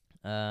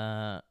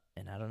 And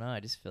I don't know. I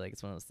just feel like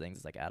it's one of those things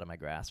that's like out of my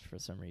grasp for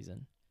some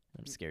reason.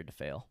 I'm scared to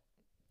fail.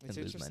 It's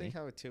interesting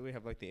how too we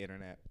have like the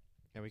internet.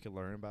 And we can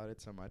learn about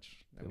it so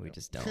much. We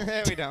just don't.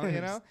 We don't, you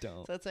know?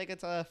 So it's like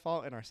it's a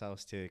fault in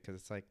ourselves, too, because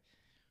it's like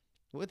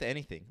with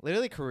anything.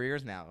 Literally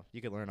careers now,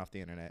 you can learn off the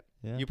internet.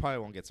 Yeah. You probably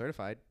won't get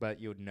certified, but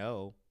you would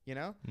know You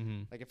know,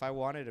 like if I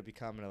wanted to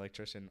become an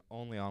electrician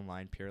only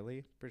online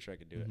purely, pretty sure I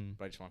could do it.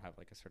 But I just want to have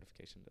like a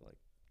certification to like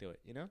do it.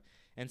 You know,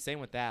 and same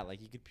with that. Like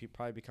you could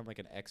probably become like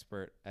an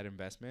expert at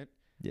investment.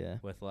 Yeah.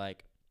 With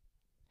like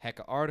heck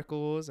of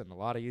articles and a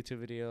lot of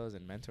YouTube videos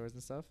and mentors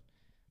and stuff.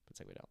 But it's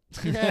like we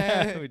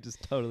don't. We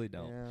just totally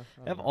don't. Yeah,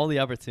 We have all the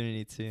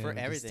opportunity to. for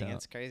everything.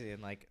 It's crazy,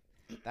 and like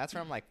that's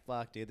where I'm like,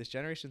 fuck, dude. This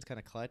generation's kind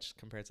of clutch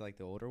compared to like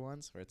the older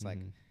ones, where it's like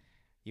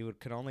you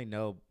could only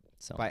know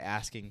by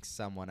asking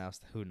someone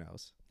else who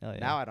knows. Oh, yeah.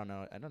 Now I don't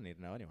know. I don't need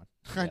to know anyone.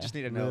 I just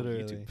need to know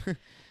YouTube.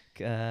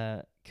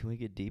 Can we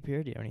get deep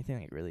here? Do you have anything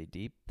like really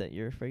deep that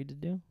you're afraid to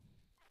do?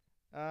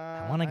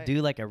 I want to I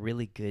do like a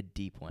really good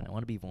deep one. I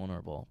want to be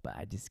vulnerable, but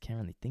I just can't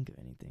really think of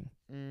anything.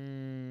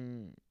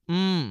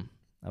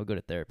 I would go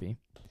to therapy.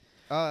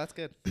 Oh, that's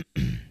good.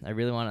 I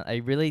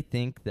really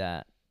think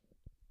that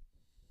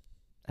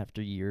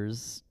after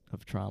years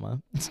of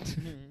trauma,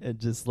 and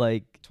just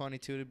like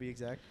 22 to be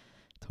exact.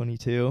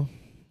 22,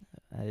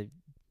 I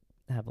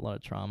have a lot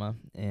of trauma,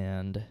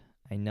 and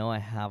I know I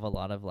have a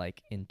lot of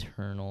like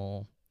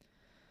internal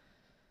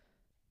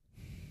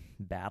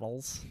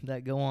battles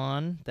that go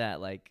on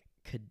that like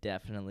could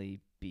definitely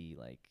be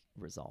like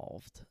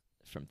resolved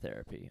from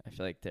therapy. I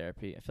feel like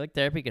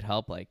therapy could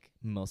help like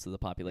most of the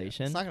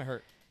population. It's not gonna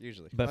hurt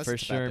usually. But Unless for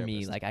it's a bad sure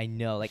me, therapist. like I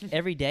know, like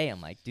every day I'm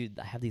like, dude,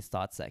 I have these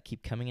thoughts that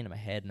keep coming into my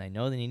head and I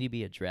know they need to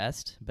be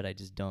addressed, but I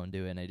just don't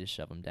do it and I just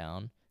shove them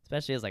down.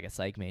 Especially as like a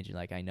psych major,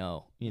 like I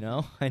know,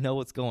 I know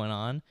what's going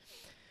on.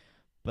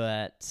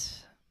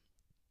 But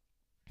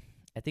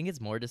I think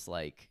it's more just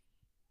like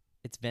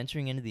it's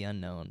venturing into the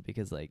unknown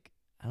because like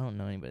I don't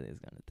know anybody that's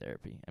gone to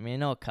therapy. I mean, I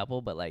know a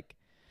couple, but like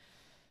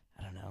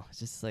I don't know. It's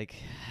just like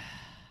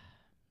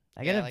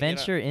I gotta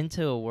venture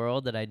into a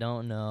world that I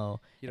don't know.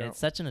 And it's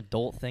such an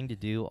adult thing to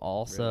do.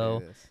 Also,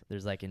 really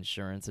there's like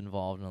insurance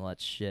involved and all that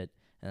shit,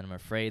 and I'm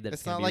afraid that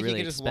it's gonna not be like really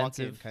you can just walk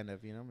in, expensive. kind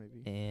of,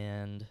 maybe.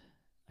 And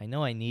I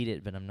know I need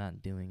it, but I'm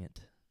not doing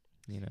it.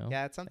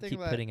 Yeah, it's something I keep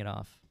that putting it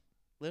off.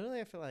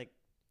 literally I feel like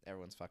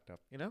everyone's fucked up.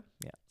 Yeah.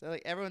 So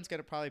like everyone's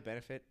gonna probably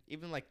benefit.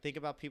 Even like think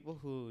about people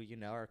who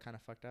are kind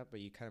of fucked up,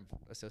 but you kind of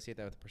associate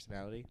that with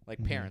personality.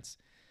 Like parents,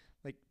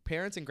 like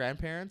parents and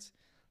grandparents.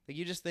 Like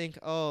you just think,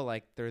 oh,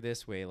 like they're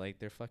this way, like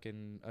they're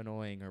fucking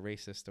annoying or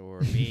racist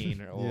or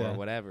mean or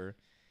whatever,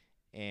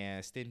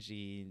 and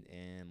stingy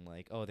and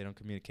like they don't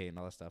communicate and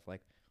all that stuff.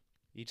 Like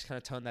you just kind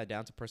of tone that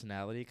down to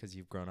personality because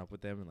you've grown up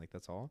with them and like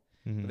that's all.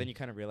 But then you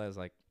kind of realize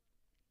like,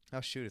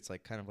 oh shoot, it's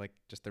like kind of like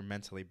just they're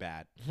mentally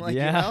bad. Like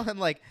and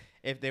like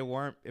if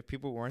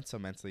people weren't so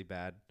mentally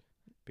bad,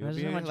 people would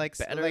be like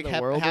better like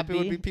the world happy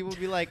would be. people would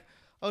be like,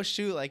 oh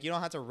shoot, like you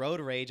don't have to road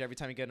rage every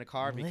time you get in a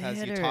car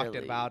because you talked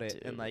about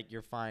it and like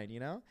you're fine,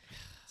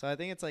 So I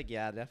think it's like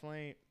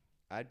definitely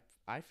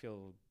I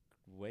feel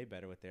way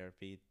better with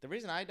therapy. The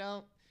reason I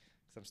don't,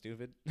 because I'm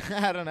stupid.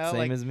 I don't know.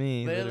 Same as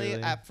me. Literally.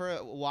 For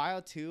a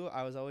while too,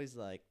 I was always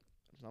like,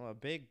 I'm a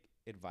big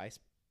advice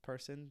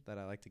person that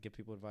I like to give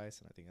people advice,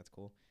 and I think that's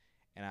cool.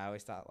 And I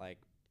always thought like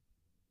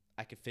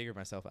I could figure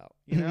myself out,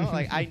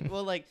 like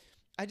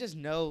I just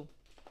know.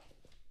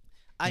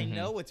 I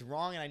know what's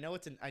wrong and I know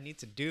I need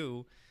to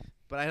do,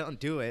 but I don't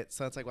do it.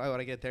 So it's like, why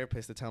would I get a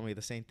therapist to tell me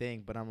the same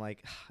thing? But I'm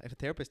like, if a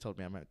therapist told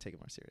me, I might take it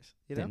more serious.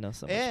 They know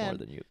so much more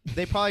than you.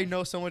 They probably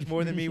know so much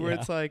more than me. Where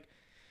it's like,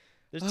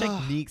 there's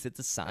techniques. It's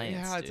a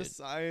science. Yeah, dude. it's a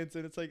science,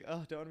 and it's like, do I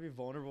want to be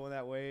vulnerable in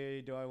that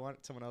way? Do I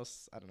want someone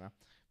else? I don't know.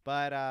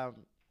 But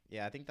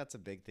I think that's a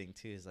big thing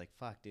too. Is like,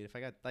 fuck, dude. If I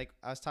got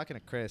I was talking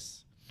to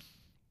Chris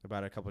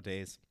about it a couple of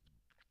days.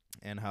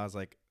 And I was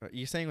like,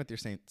 you're saying what you're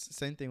saying,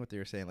 same thing what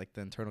you're saying, like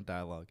the internal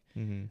dialogue.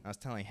 I was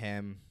telling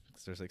him,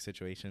 because there's like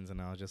situations, and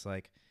I was just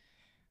like,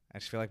 I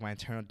just feel like my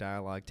internal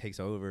dialogue takes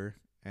over,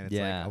 and it's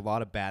like a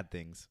lot of bad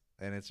things,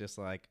 and it's just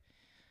like,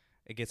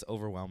 it gets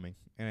overwhelming,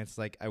 and it's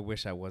like, I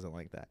wish I wasn't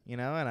like that, and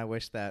I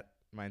wish that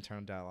my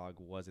internal dialogue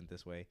wasn't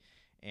this way.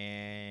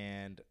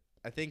 And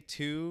I think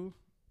too,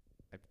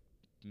 I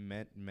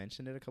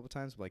mentioned it a couple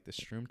times, but like the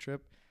shroom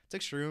trip, it's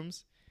like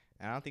shrooms.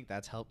 And I don't think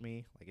that's helped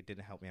me. Like, it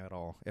didn't help me at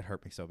all. It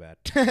hurt me so bad.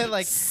 And it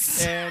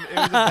was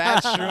a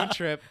bad shroom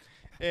trip.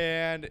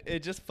 And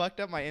it just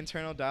fucked up my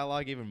internal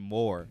dialogue even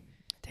more.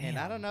 Damn. And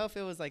I don't know if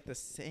it was, like, the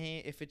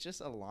same. If it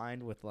just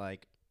aligned with,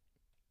 like,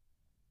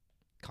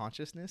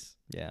 consciousness.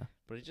 Yeah.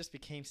 But it just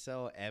became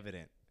so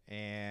evident.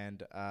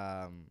 And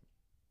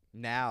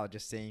now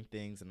just saying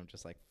things and I'm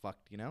just, like,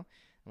 fucked, I'm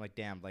like,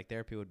 damn, like,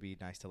 therapy would be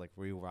nice to, like,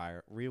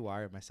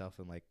 rewire myself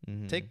and, like,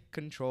 take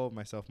control of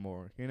myself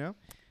more,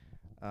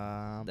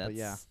 but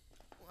yeah.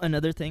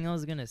 Another thing I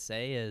was gonna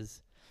say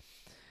is,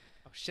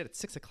 oh shit, it's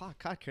 6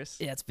 o'clock. God, Chris.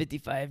 Yeah, it's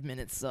 55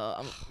 minutes. So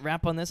I'm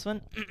wrap on this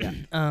one.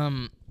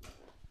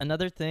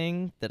 Another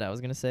thing that I was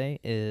gonna say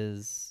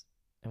is,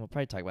 and we'll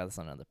probably talk about this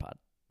on another pod,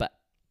 but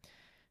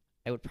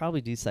I would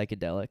probably do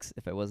psychedelics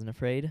if I wasn't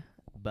afraid.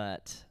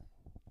 But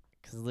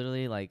because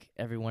literally, like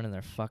everyone and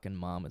their fucking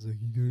mom is like,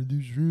 you gotta do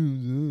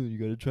shrooms, you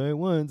gotta try it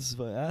once.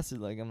 But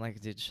acid, like I'm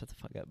like, dude, shut the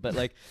fuck up. But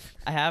like,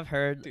 I have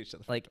heard, dude,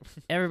 like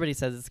everybody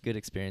says it's a good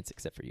experience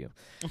except for you.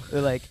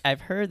 But like,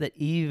 I've heard that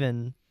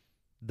even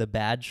the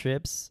bad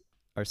trips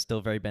are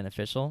still very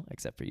beneficial,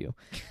 except for you.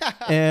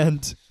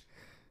 And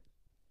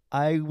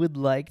I would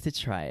like to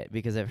try it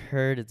because I've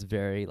heard it's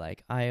very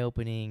like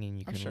eye-opening, and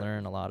you I'm can sure.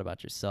 learn a lot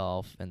about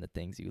yourself and the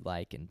things you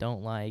like and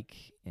don't like,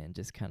 and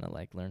just kind of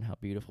like learn how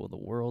beautiful the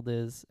world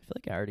is. I feel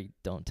like I already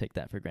don't take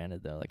that for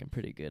granted though. Like I'm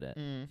pretty good at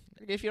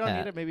If you don't need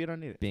at it, maybe you don't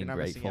need it. If being you're not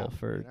missing grateful out,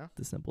 for you know?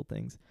 the simple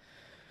things.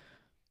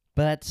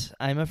 But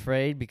I'm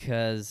afraid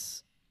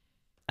because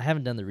I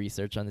haven't done the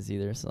research on this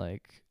either, so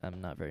like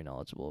I'm not very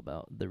knowledgeable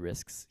about the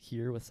risks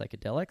here with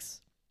psychedelics.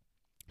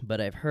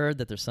 But I've heard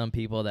that there's some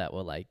people that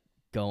will like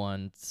go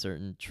on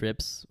certain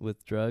trips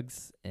with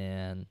drugs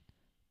and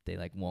they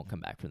like won't come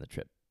back from the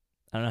trip.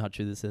 I don't know how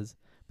true this is,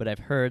 but I've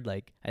heard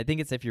like I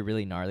think it's if you're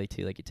really gnarly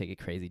too, like you take a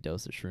crazy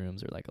dose of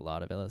shrooms or like a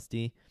lot of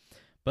LSD.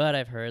 But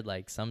I've heard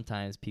like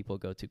sometimes people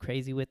go too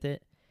crazy with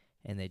it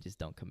and they just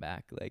don't come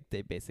back. Like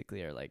they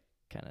basically are like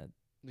kind of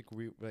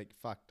Like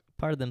fucked.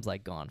 part of them's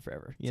like gone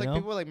forever. You It's know? like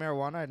people with, like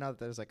marijuana. I know that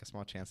there's like a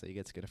small chance that you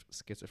get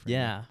schizophrenia.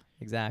 Yeah,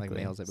 exactly.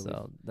 males, I believe.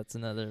 So that's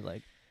another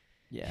like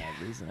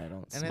reason I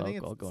don't And I smoke.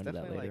 think I'll it's go into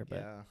that definitely later. like, But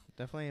yeah,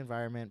 definitely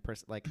environment,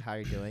 like how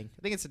you're doing.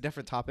 I think it's a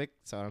different topic,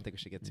 so I don't think we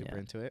should get super Yeah.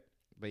 into it.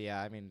 But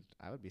yeah, I mean,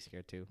 I would be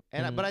scared too.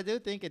 And but I do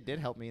think it did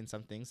help me in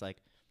some things. Like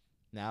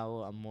now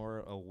I'm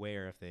more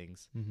aware of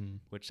things,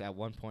 which at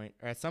one point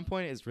or at some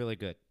point is really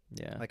good.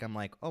 Yeah. Like I'm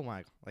like, oh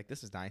my, like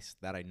this is nice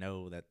that I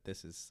know that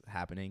this is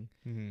happening.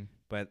 Mm-hmm.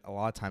 But a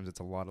lot of times it's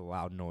a lot of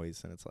loud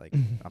noise, and it's like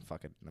I'm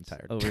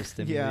tired.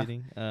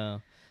 Overstimulating.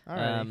 All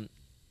right.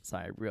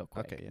 Sorry, real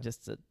quick. Okay, yeah.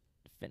 Just to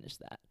finish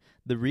that.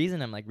 The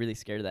reason I'm like really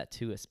scared of that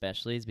too,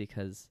 especially, is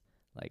because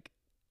like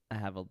I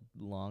have a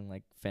long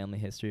like family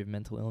history of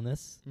mental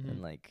illness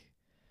and like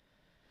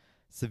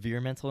severe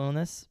mental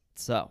illness.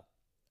 So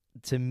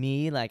to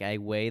me, like I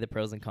weigh the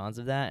pros and cons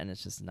of that, and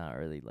it's just not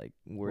really like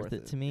worth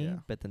it to me. yeah.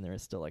 But then there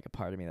is still like a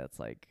part of me that's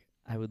like,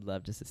 I would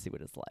love just to see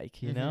what it's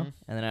like, you know?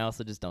 And then I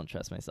also just don't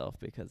trust myself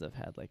because I've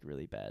had like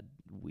really bad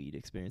weed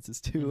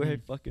experiences too, where I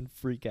fucking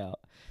freak out.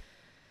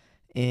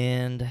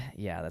 And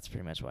yeah, that's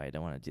pretty much why I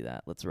don't want to do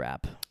that. Let's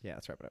wrap. Yeah,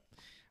 let's wrap it up.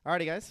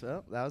 Alrighty, guys.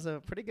 Well, that was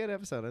a pretty good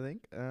episode, I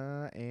think.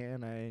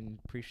 And I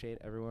appreciate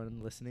everyone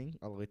listening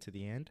all the way to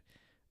the end.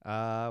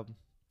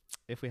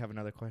 If we have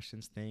another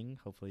questions thing,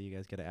 hopefully you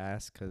guys get to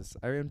ask, because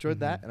I enjoyed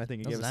that, and I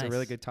think it That was gave us some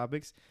really nice. good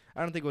topics.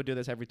 I don't think we'll do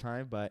this every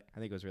time, but I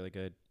think it was really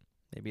good.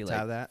 Maybe to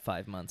have like that.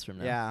 5 months from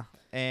now. Yeah,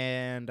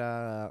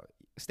 and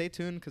stay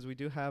tuned because we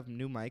do have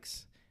new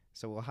mics,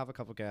 so we'll have a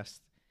couple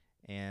guests,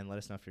 and let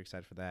us know if you're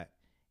excited for that.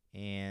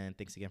 And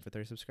thanks again for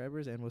 30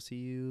 subscribers, and we'll see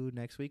you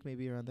next week,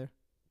 maybe around there.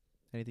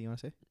 Anything you want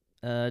to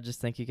say?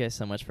 Just thank you guys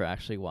so much for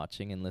actually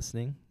watching and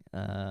listening.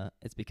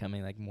 It's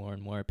becoming like more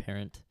and more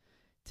apparent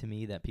to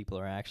me that people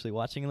are actually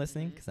watching and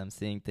listening, because I'm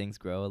seeing things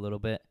grow a little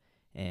bit,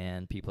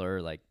 and people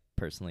are like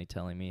personally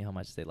telling me how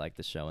much they like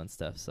the show and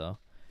stuff. So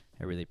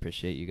I really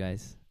appreciate you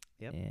guys.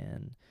 Yep.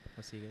 And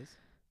We'll see you guys.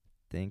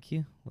 thank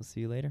you. We'll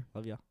see you later.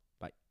 Love y'all.